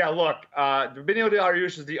 Yeah, look, Beneil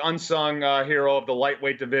Dariush is the unsung hero of the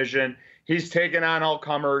lightweight division. He's taken on all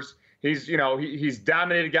comers. He's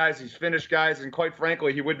dominated guys. He's finished guys. And quite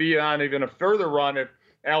frankly, he would be on even a further run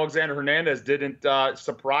Alexander Hernandez didn't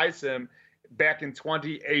surprise him back in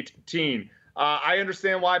 2018. I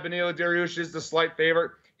understand why Beneil Dariush is the slight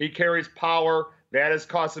favorite. He carries power. That has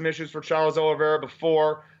caused some issues for Charles Oliveira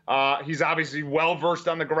before. He's obviously well-versed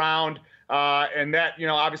on the ground, and that,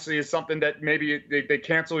 obviously is something that maybe they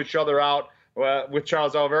cancel each other out with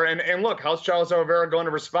Charles Oliveira. And look, how's Charles Oliveira going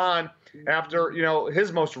to respond after,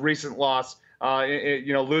 his most recent loss,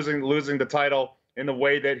 losing the title in the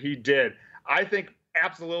way that he did? I think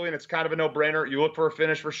absolutely, and it's kind of a no-brainer. You look for a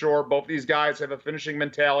finish for sure. Both these guys have a finishing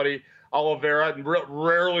mentality. Oliveira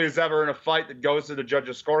rarely is ever in a fight that goes to the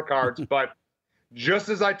judges' scorecards. But just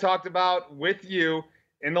as I talked about with you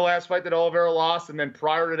in the last fight that Oliveira lost, and then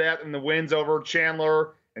prior to that in the wins over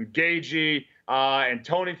Chandler and Gagey and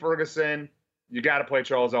Tony Ferguson, you got to play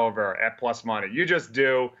Charles Oliveira at plus money. You just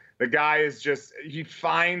do. The guy is he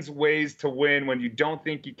finds ways to win when you don't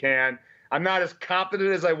think he can. I'm not as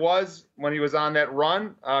confident as I was when he was on that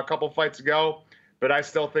run a couple fights ago, but I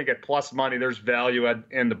still think at plus money there's value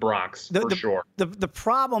in the Bronx for sure. The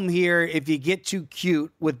problem here, if you get too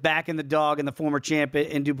cute with backing the dog and the former champ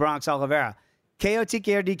and do Bronx Oliveira, KO,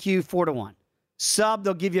 TKO, DQ 4-1. Sub,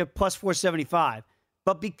 they'll give you a plus 475.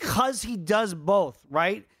 But because he does both,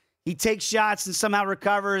 right? He takes shots and somehow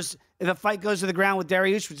recovers. If a fight goes to the ground with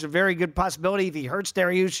Dariush, which is a very good possibility, if he hurts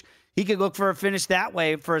Dariush, he could look for a finish that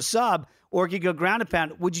way for a sub, or he could go ground and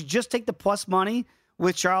pound. Would you just take the plus money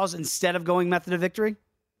with Charles instead of going method of victory?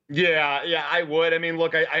 Yeah, I would. I mean,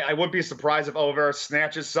 look, I would be surprised if Oliveira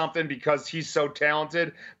snatches something because he's so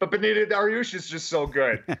talented. But Beneil Dariush is just so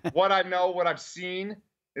good. What I've seen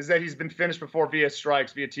is that he's been finished before via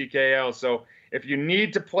strikes, via TKO. So if you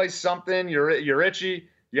need to play something, you're itchy.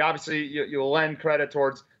 You'll lend credit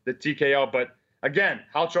towards the TKO. But again,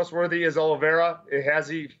 how trustworthy is Oliveira? Has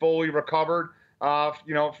he fully recovered?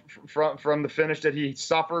 From the finish that he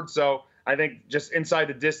suffered. So I think just inside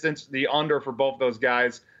the distance, the under for both those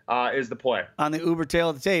guys is the play. On the Uber tail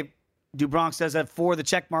of the tape, DuBronx does have 4 of the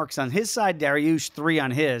check marks on his side, Dariush 3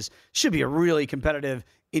 on his. Should be a really competitive,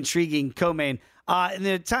 intriguing co-main. In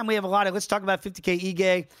the time we have allotted, let's talk about 50K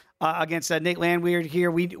Ige against Nate Landwehr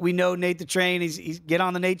here. We know Nate the Train. He's get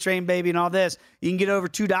on the Nate train, baby, and all this. You can get over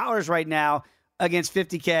 $2 right now against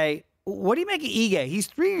 50K. What do you make of Ige? He's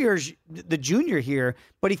 3 years the junior here,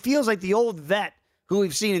 but he feels like the old vet who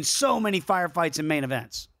we've seen in so many firefights and main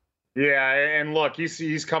events. Yeah, and look,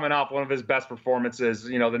 he's coming off one of his best performances.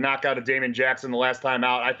 The knockout of Damian Jackson the last time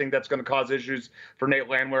out. I think that's going to cause issues for Nate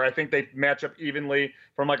Landwehr. I think they match up evenly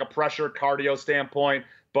from like a pressure cardio standpoint.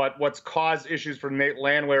 But what's caused issues for Nate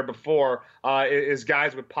Landwehr before is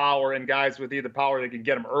guys with power and guys with either power that can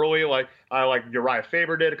get him early, like Uriah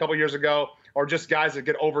Faber did a couple years ago, or just guys that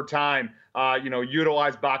get over time,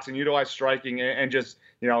 utilize boxing, utilize striking, and just,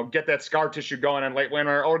 get that scar tissue going on Nate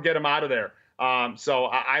Landwehr or get him out of there. So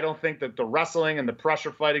I don't think that the wrestling and the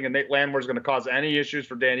pressure fighting and Nate Landwehr is going to cause any issues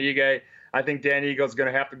for Dan Ige. I think Dan Ige is going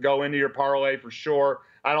to have to go into your parlay for sure.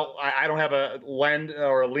 I don't have a lend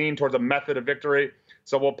or a lean towards a method of victory.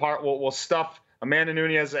 So we'll stuff Amanda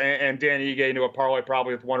Nunes and Dan Ige into a parlay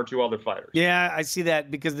probably with 1 or 2 other fighters. Yeah, I see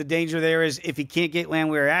that because the danger there is if he can't get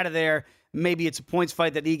Landwehr out of there, maybe it's a points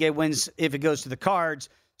fight that Ige wins if it goes to the cards.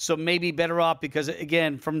 So maybe better off because,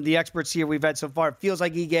 again, from the experts here we've had so far, it feels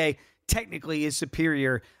like Ige technically is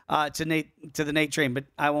superior to the Nate train, but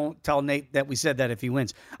I won't tell Nate that we said that if he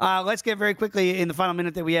wins. Let's get very quickly in the final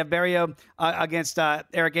minute that we have Barrio against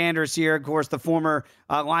Eric Anders here, of course, the former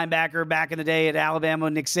linebacker back in the day at Alabama,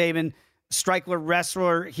 Nick Saban, striker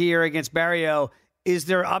wrestler here against Barrio. Is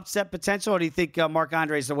there upset potential, or do you think Mark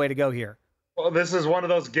Andre is the way to go here? Well, this is one of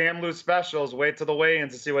those Gamlu specials. Wait till the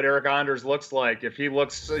weigh-ins to see what Eric Anders looks like. If he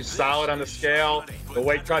looks solid on the scale, the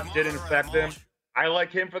weight cut didn't affect him. I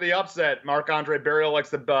like him for the upset. Marc-Andre Barrio likes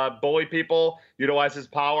to bully people, utilize his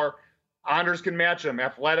power. Anders can match him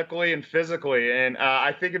athletically and physically. And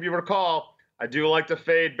I think if you recall, I do like to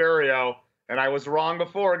fade Barrio. And I was wrong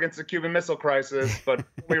before against the Cuban Missile Crisis. But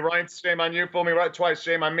fool me right, shame on you. Fool me right twice,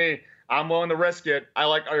 shame on me. I'm willing to risk it. I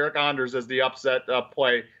like Eric Anders as the upset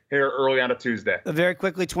play here early on a Tuesday. Very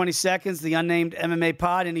quickly, 20 seconds, the unnamed MMA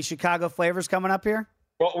pod. Any Chicago flavors coming up here?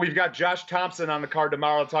 Well, we've got Josh Thompson on the card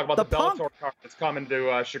tomorrow to talk about the Bellator card that's coming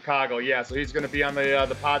to Chicago. Yeah, so he's going to be on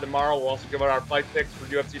the pod tomorrow. We'll also give out our fight picks for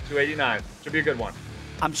UFC 289. Should be a good one.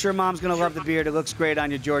 I'm sure Mom's going to love the beard. It looks great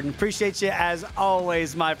on you, Jordan. Appreciate you as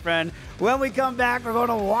always, my friend. When we come back, we're going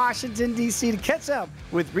to Washington, D.C. to catch up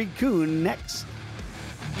with Reed Kuhn next.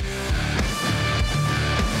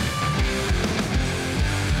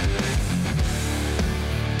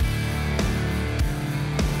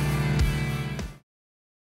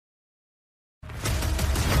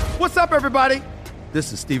 What's up, everybody?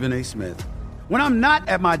 This is Stephen A. Smith. When I'm not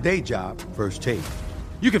at my day job, First Take,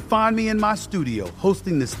 you can find me in my studio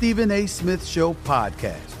hosting the Stephen A. Smith Show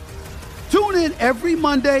podcast. Tune in every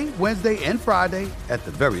Monday, Wednesday, and Friday, at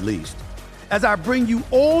the very least, as I bring you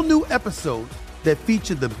all new episodes that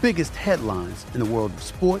feature the biggest headlines in the world of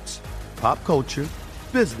sports, pop culture,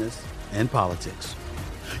 business, and politics.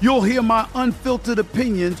 You'll hear my unfiltered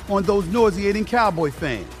opinions on those nauseating Cowboy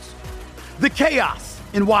fans, the chaos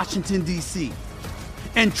in Washington, D.C.,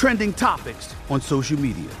 and trending topics on social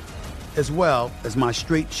media, as well as my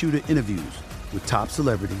straight shooter interviews with top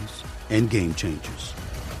celebrities and game changers.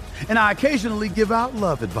 And I occasionally give out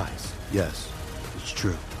love advice. Yes, it's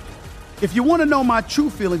true. If you want to know my true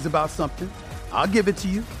feelings about something, I'll give it to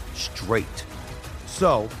you straight.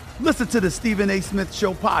 So listen to the Stephen A. Smith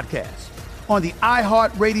Show podcast on the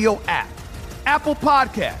iHeartRadio app, Apple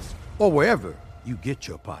Podcasts, or wherever you get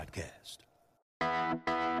your podcast.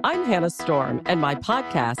 I'm Hannah Storm, and my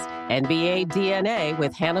podcast, NBA DNA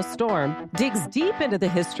with Hannah Storm, digs deep into the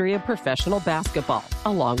history of professional basketball,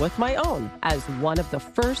 along with my own, as one of the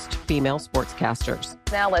first female sportscasters.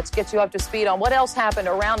 Now let's get you up to speed on what else happened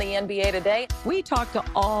around the NBA today. We talk to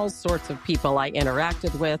all sorts of people I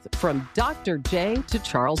interacted with, from Dr. J to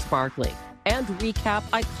Charles Barkley, and recap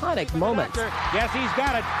iconic moments. Yes, he's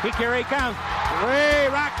got it. Here he comes. Way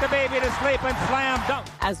rock the baby to sleep and slam dunk.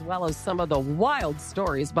 As well as some of the wild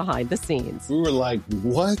stories behind the scenes. We were like,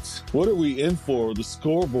 what? What are we in for? The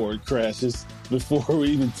scoreboard crashes before we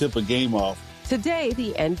even tip a game off. Today,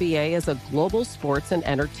 the NBA is a global sports and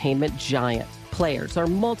entertainment giant. Players are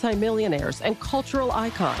multimillionaires and cultural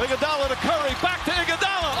icons. Iguodala to Curry, back to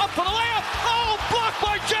Iguodala, up for the layup. Oh, blocked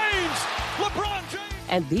by James. LeBron James.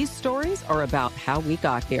 And these stories are about how we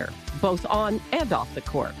got here, both on and off the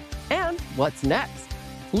court. And what's next?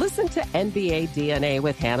 Listen to NBA DNA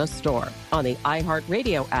with Hannah Storm on the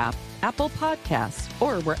iHeartRadio app, Apple Podcasts,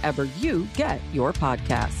 or wherever you get your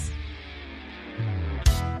podcasts.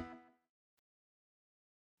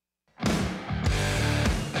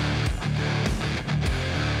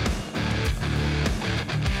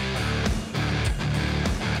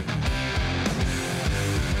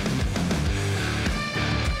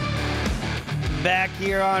 Back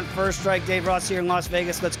here on First Strike. Dave Ross here in Las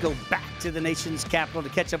Vegas. Let's go back to the nation's capital to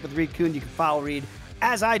catch up with Reed Kuhn. You can follow Reed,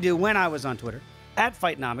 as I do when I was on Twitter, at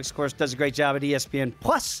Fightnomics. Of course, does a great job at ESPN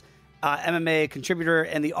Plus, MMA contributor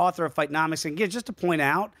and the author of Fightnomics. And again, just to point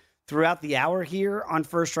out, throughout the hour here on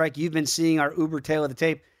First Strike, you've been seeing our Uber tail of the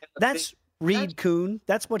tape. That's Reed Kuhn.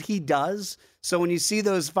 That's what he does. So when you see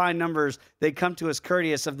those fine numbers, they come to us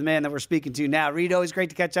courteous of the man that we're speaking to now. Reed, always great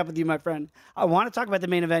to catch up with you, my friend. I want to talk about the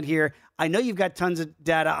main event here. I know you've got tons of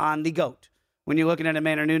data on the GOAT when you're looking at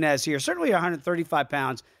Amanda Nunes here. Certainly 135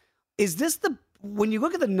 pounds. Is this when you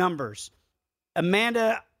look at the numbers,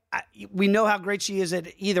 Amanda, we know how great she is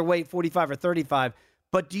at either weight, 45 or 35,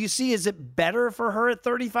 but do you see, is it better for her at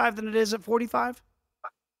 35 than it is at 45?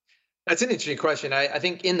 That's an interesting question. I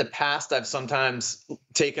think in the past, I've sometimes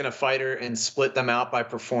taken a fighter and split them out by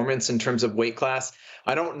performance in terms of weight class.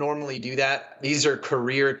 I don't normally do that. These are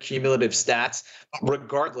career cumulative stats.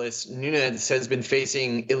 Regardless, Nunes has been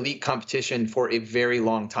facing elite competition for a very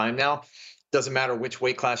long time now. Doesn't matter which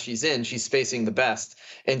weight class she's in, she's facing the best.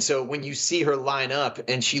 And so when you see her line up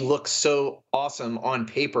and she looks so awesome on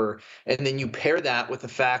paper, and then you pair that with the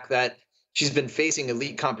fact that she's been facing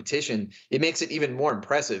elite competition, it makes it even more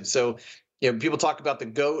impressive. So, people talk about the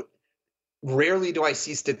GOAT. Rarely do I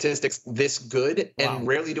see statistics this good, and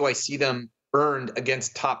rarely do I see them earned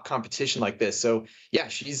against top competition like this. So, yeah,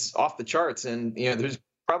 she's off the charts, and there's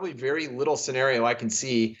probably very little scenario I can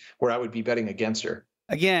see where I would be betting against her.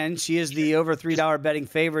 Again, she is the over $3 betting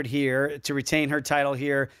favorite here to retain her title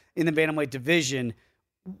here in the bantamweight division.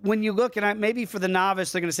 When you look, and maybe for the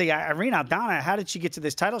novice, they're going to say, Irene Aldana, how did she get to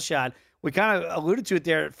this title shot? We kind of alluded to it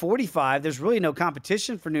there at 45. There's really no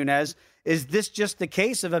competition for Nunes. Is this just the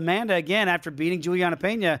case of Amanda, again, after beating Juliana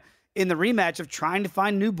Pena in the rematch, of trying to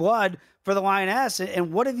find new blood for the Lioness?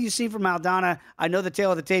 And what have you seen from Aldana? I know the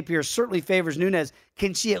tail of the tape here certainly favors Nunes.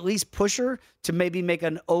 Can she at least push her to maybe make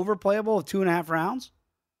an overplayable of 2.5 rounds?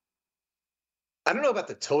 I don't know about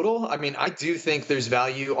the total. I mean, I do think there's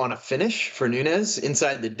value on a finish for Nunes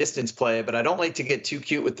inside the distance play, but I don't like to get too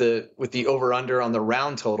cute with the over-under on the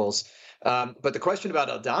round totals. But the question about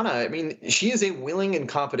Aldana, I mean, she is a willing and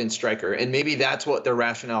competent striker, and maybe that's what their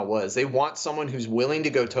rationale was. They want someone who's willing to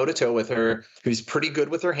go toe-to-toe with her, who's pretty good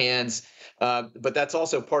with her hands. But that's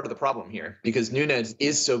also part of the problem here, because Nunes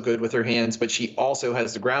is so good with her hands, but she also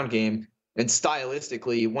has the ground game. And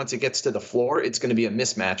stylistically, once it gets to the floor, it's going to be a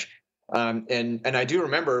mismatch. And I do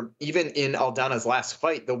remember, even in Aldana's last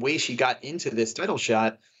fight, the way she got into this title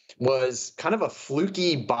shot was kind of a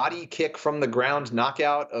fluky body kick from the ground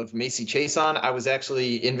knockout of Macy Chiasson. I was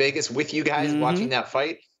actually in Vegas with you guys watching that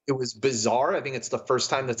fight. It was bizarre. I think it's the first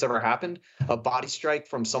time that's ever happened, a body strike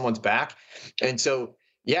from someone's back. And so,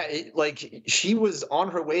 yeah, she was on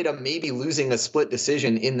her way to maybe losing a split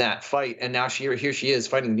decision in that fight. And now here she is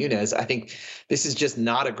fighting Nunes. I think this is just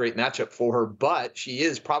not a great matchup for her, but she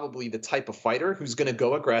is probably the type of fighter who's going to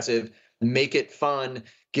go aggressive, make it fun,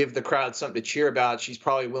 give the crowd something to cheer about. She's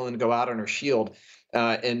probably willing to go out on her shield.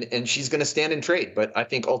 And she's going to stand and trade. But I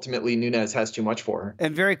think ultimately Nunes has too much for her.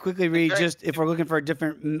 And very quickly, Reed, just if we're looking for a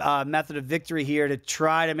different method of victory here to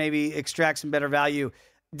try to maybe extract some better value,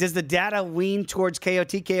 does the data lean towards KO,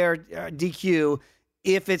 TK, or DQ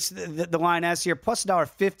if it's the line S here? Plus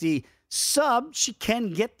 $1.50. Sub, she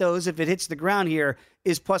can get those if it hits the ground here,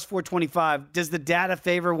 is plus 425. Does the data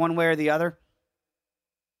favor one way or the other?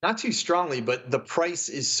 Not too strongly, but the price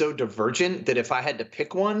is so divergent that if I had to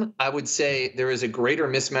pick one, I would say there is a greater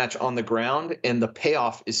mismatch on the ground and the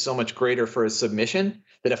payoff is so much greater for a submission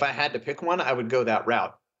that if I had to pick one, I would go that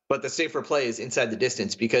route. But the safer play is inside the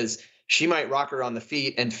distance because she might rock her on the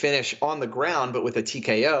feet and finish on the ground, but with a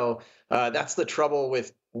TKO. That's the trouble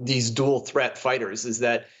with these dual threat fighters is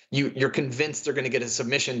that you're convinced they're going to get a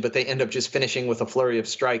submission, but they end up just finishing with a flurry of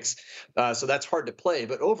strikes. So that's hard to play.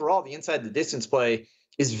 But overall, the inside the distance play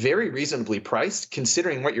is very reasonably priced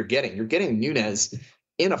considering what you're getting. You're getting Nunes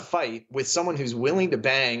in a fight with someone who's willing to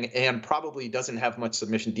bang and probably doesn't have much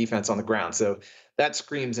submission defense on the ground. So that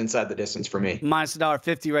screams inside the distance for me. Minus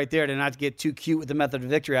 $1.50 right there to not get too cute with the method of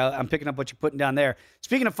victory. I'm picking up what you're putting down there.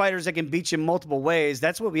 Speaking of fighters that can beat you in multiple ways,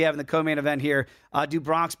 that's what we have in the co-main event here. Do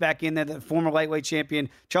Bronx back in there, the former lightweight champion,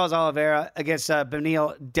 Charles Oliveira against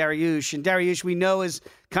Beneil Dariush. And Dariush we know is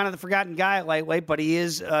kind of the forgotten guy at lightweight, but he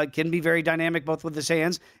is can be very dynamic both with his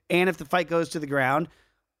hands and if the fight goes to the ground.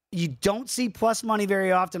 You don't see plus money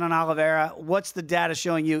very often on Oliveira. What's the data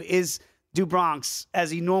showing you? Is Do Bronx,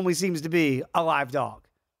 as he normally seems to be, a live dog?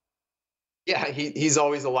 Yeah, he's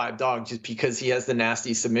always a live dog just because he has the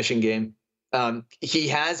nasty submission game. He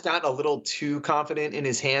has gotten a little too confident in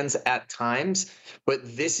his hands at times, but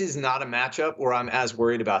this is not a matchup where I'm as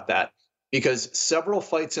worried about that because several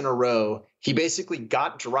fights in a row, he basically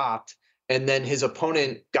got dropped and then his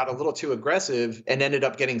opponent got a little too aggressive and ended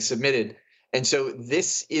up getting submitted. And so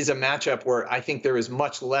this is a matchup where I think there is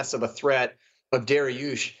much less of a threat of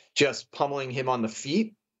Dariush just pummeling him on the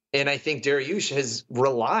feet. And I think Dariush has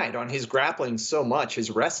relied on his grappling so much,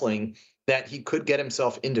 his wrestling, that he could get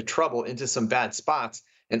himself into trouble, into some bad spots.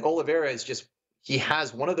 And Oliveira is just, he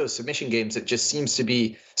has one of those submission games that just seems to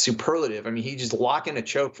be superlative. I mean, he just lock in a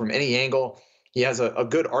choke from any angle. He has a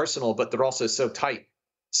good arsenal, but they're also so tight.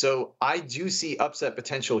 So I do see upset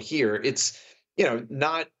potential here. It's,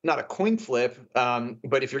 not a coin flip,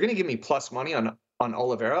 but if you're going to give me plus money on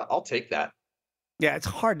Oliveira, I'll take that. Yeah, it's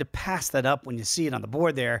hard to pass that up when you see it on the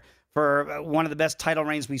board there for one of the best title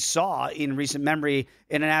reigns we saw in recent memory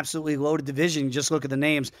in an absolutely loaded division. Just look at the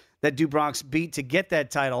names that Do Bronx beat to get that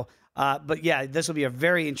title. But yeah, this will be a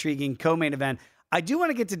very intriguing co-main event. I do want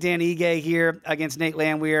to get to Dan Ige here against Nate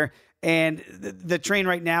Landwehr, and the train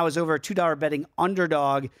right now is over a $2 betting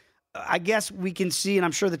underdog. I guess we can see, and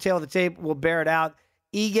I'm sure the tail of the tape will bear it out,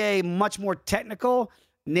 Ige much more technical,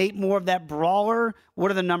 Nate more of that brawler.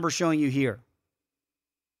 What are the numbers showing you here?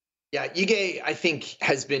 Yeah, Ige, I think,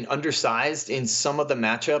 has been undersized in some of the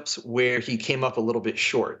matchups where he came up a little bit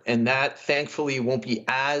short. And that, thankfully, won't be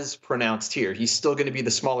as pronounced here. He's still going to be the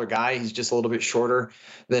smaller guy. He's just a little bit shorter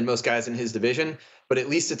than most guys in his division. But at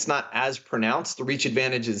least it's not as pronounced. The reach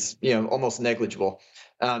advantage is, almost negligible.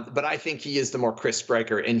 But I think he is the more crisp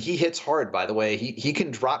striker. And he hits hard, by the way. He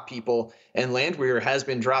can drop people. And Landwehr has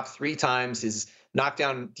been dropped 3 times. His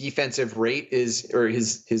knockdown defensive rate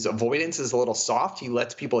his avoidance is a little soft. He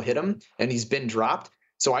lets people hit him, and he's been dropped.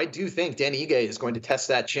 So I do think Dan Ige is going to test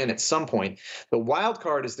that chin at some point. The wild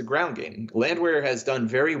card is the ground game. Landwehr has done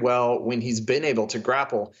very well when he's been able to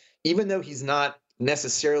grapple, even though he's not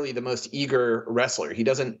necessarily the most eager wrestler. He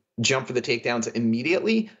doesn't jump for the takedowns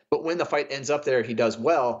immediately, but when the fight ends up there, he does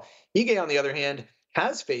well. Ige, on the other hand,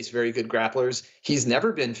 has faced very good grapplers. He's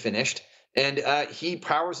never been finished, and he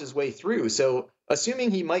powers his way through. So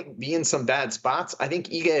assuming he might be in some bad spots, I think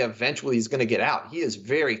Ige eventually is going to get out. He is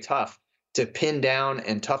very tough to pin down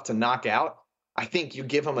and tough to knock out. I think you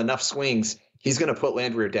give him enough swings, he's going to put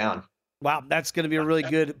Landwehr down. Wow, that's going to be a really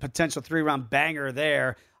good potential 3-round banger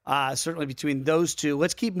there. Certainly between those two.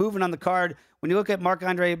 Let's keep moving on the card. When you look at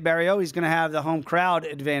Marc-Andre Barriault, he's going to have the home crowd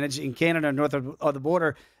advantage in Canada, north of the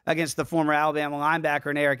border, against the former Alabama linebacker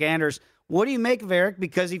and Eric Anders. What do you make of Eric?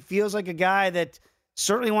 Because he feels like a guy that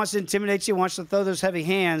certainly wants to intimidate you, wants to throw those heavy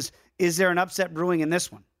hands. Is there an upset brewing in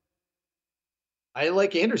this one? I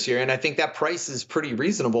like Anders here, and I think that price is pretty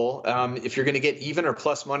reasonable if you're going to get even or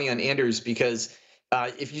plus money on Anders, because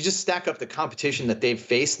if you just stack up the competition that they've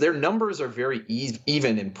faced, their numbers are very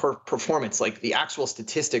even in performance. Like the actual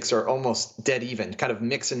statistics are almost dead even, kind of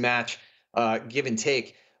mix and match, give and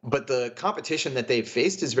take. But the competition that they've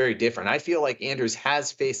faced is very different. I feel like Anders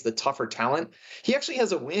has faced the tougher talent. He actually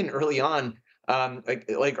has a win early on, or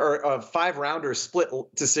a 5-rounder split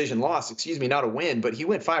decision loss, not a win, but he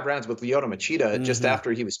went 5 rounds with Lyoto Machida just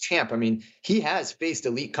after he was champ. I mean, he has faced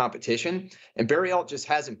elite competition, and Barry Alt just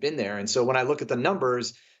hasn't been there. And so when I look at the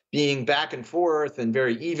numbers being back and forth and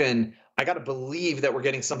very even, I got to believe that we're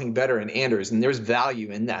getting something better in Anders, and there's value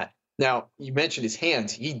in that. Now, you mentioned his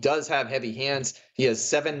hands. He does have heavy hands. He has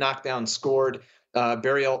 7 knockdowns scored.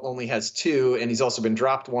 Barry Alt only has 2, and he's also been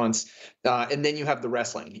dropped once. And then you have the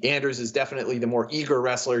wrestling. Anders is definitely the more eager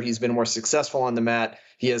wrestler. He's been more successful on the mat.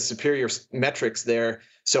 He has superior metrics there.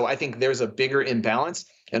 So I think there's a bigger imbalance.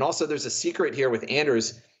 And also there's a secret here with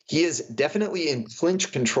Anders. He is definitely in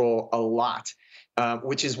clinch control a lot,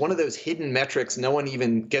 which is one of those hidden metrics no one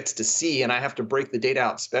even gets to see. And I have to break the data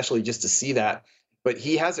out especially just to see that. But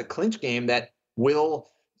he has a clinch game that will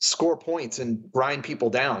score points and grind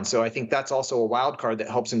people down. So I think that's also a wild card that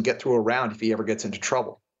helps him get through a round if he ever gets into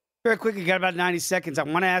trouble. Very quickly, got about 90 seconds. I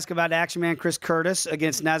want to ask about Action Man Chris Curtis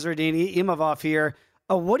against Nasruddin Imavov here.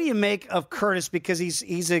 What do you make of Curtis? Because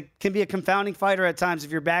can be a confounding fighter at times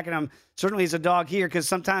if you're backing him. Certainly he's a dog here because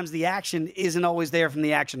sometimes the action isn't always there from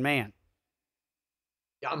the action man.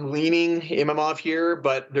 I'm leaning Imavov here,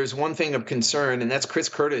 but there's one thing of concern, and that's Chris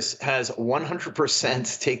Curtis has 100%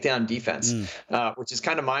 takedown defense, which is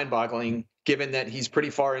kind of mind-boggling given that he's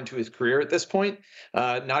pretty far into his career at this point.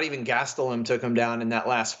 Not even Gastelum took him down in that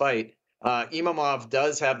last fight. Imavov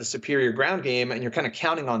does have the superior ground game, and you're kind of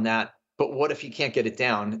counting on that. But what if he can't get it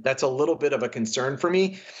down? That's a little bit of a concern for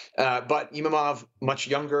me. But Imavov, much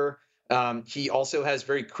younger. He also has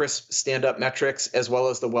very crisp stand-up metrics as well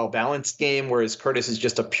as the well-balanced game, whereas Curtis is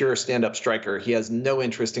just a pure stand-up striker. He has no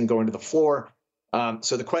interest in going to the floor.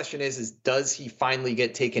 So the question is does he finally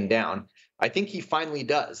get taken down? I think he finally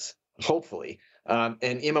does, hopefully. And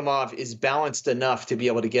Imavov is balanced enough to be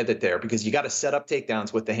able to get it there because you got to set up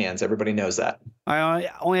takedowns with the hands. Everybody knows that. I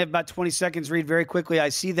only have about 20 seconds. Read very quickly. I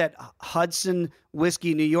see that Hudson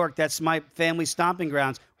Whiskey, New York, that's my family stomping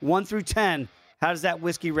grounds. 1 through 10, how does that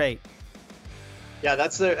whiskey rate? Yeah,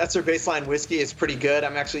 that's their baseline whiskey. It's pretty good.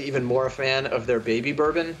 I'm actually even more a fan of their baby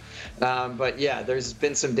bourbon. But yeah, there's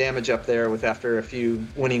been some damage up there after a few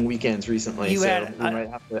winning weekends recently. We might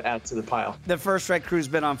have to add to the pile. The First Strike crew's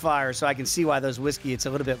been on fire, so I can see why those whiskey, it's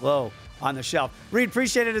a little bit low on the shelf. Reed,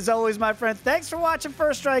 appreciate it as always, my friend. Thanks for watching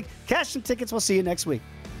First Strike. Cash some tickets. We'll see you next week.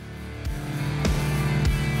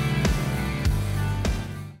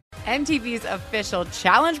 MTV's official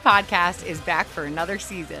Challenge podcast is back for another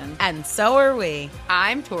season. And so are we.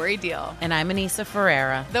 I'm Tori Deal. And I'm Anissa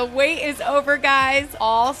Ferreira. The wait is over, guys.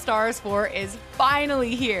 All Stars 4 is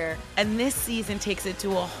finally here. And this season takes it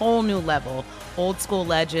to a whole new level. Old school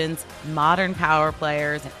legends, modern power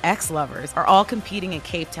players, and ex-lovers are all competing in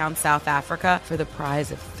Cape Town, South Africa for the prize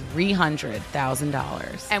of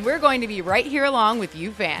 $300,000. And we're going to be right here along with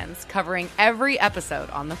you fans, covering every episode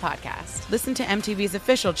on the podcast. Listen to MTV's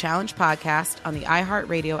official Challenge podcast on the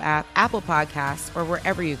iHeartRadio app, Apple Podcasts, or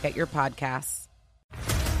wherever you get your podcasts.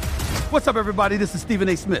 What's up, everybody? This is Stephen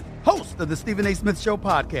A. Smith, host of the Stephen A. Smith Show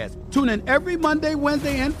podcast. Tune in every Monday,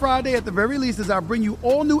 Wednesday, and Friday at the very least as I bring you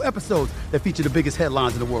all new episodes that feature the biggest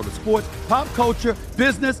headlines in the world of sports, pop culture,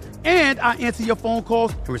 business, and I answer your phone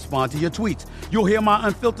calls and respond to your tweets. You'll hear my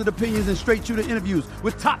unfiltered opinions and straight-shooter interviews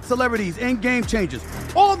with top celebrities and game changers.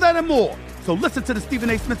 All that and more. So listen to the Stephen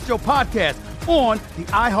A. Smith Show podcast on the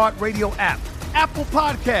iHeartRadio app, Apple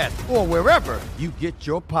Podcasts, or wherever you get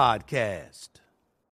your podcasts.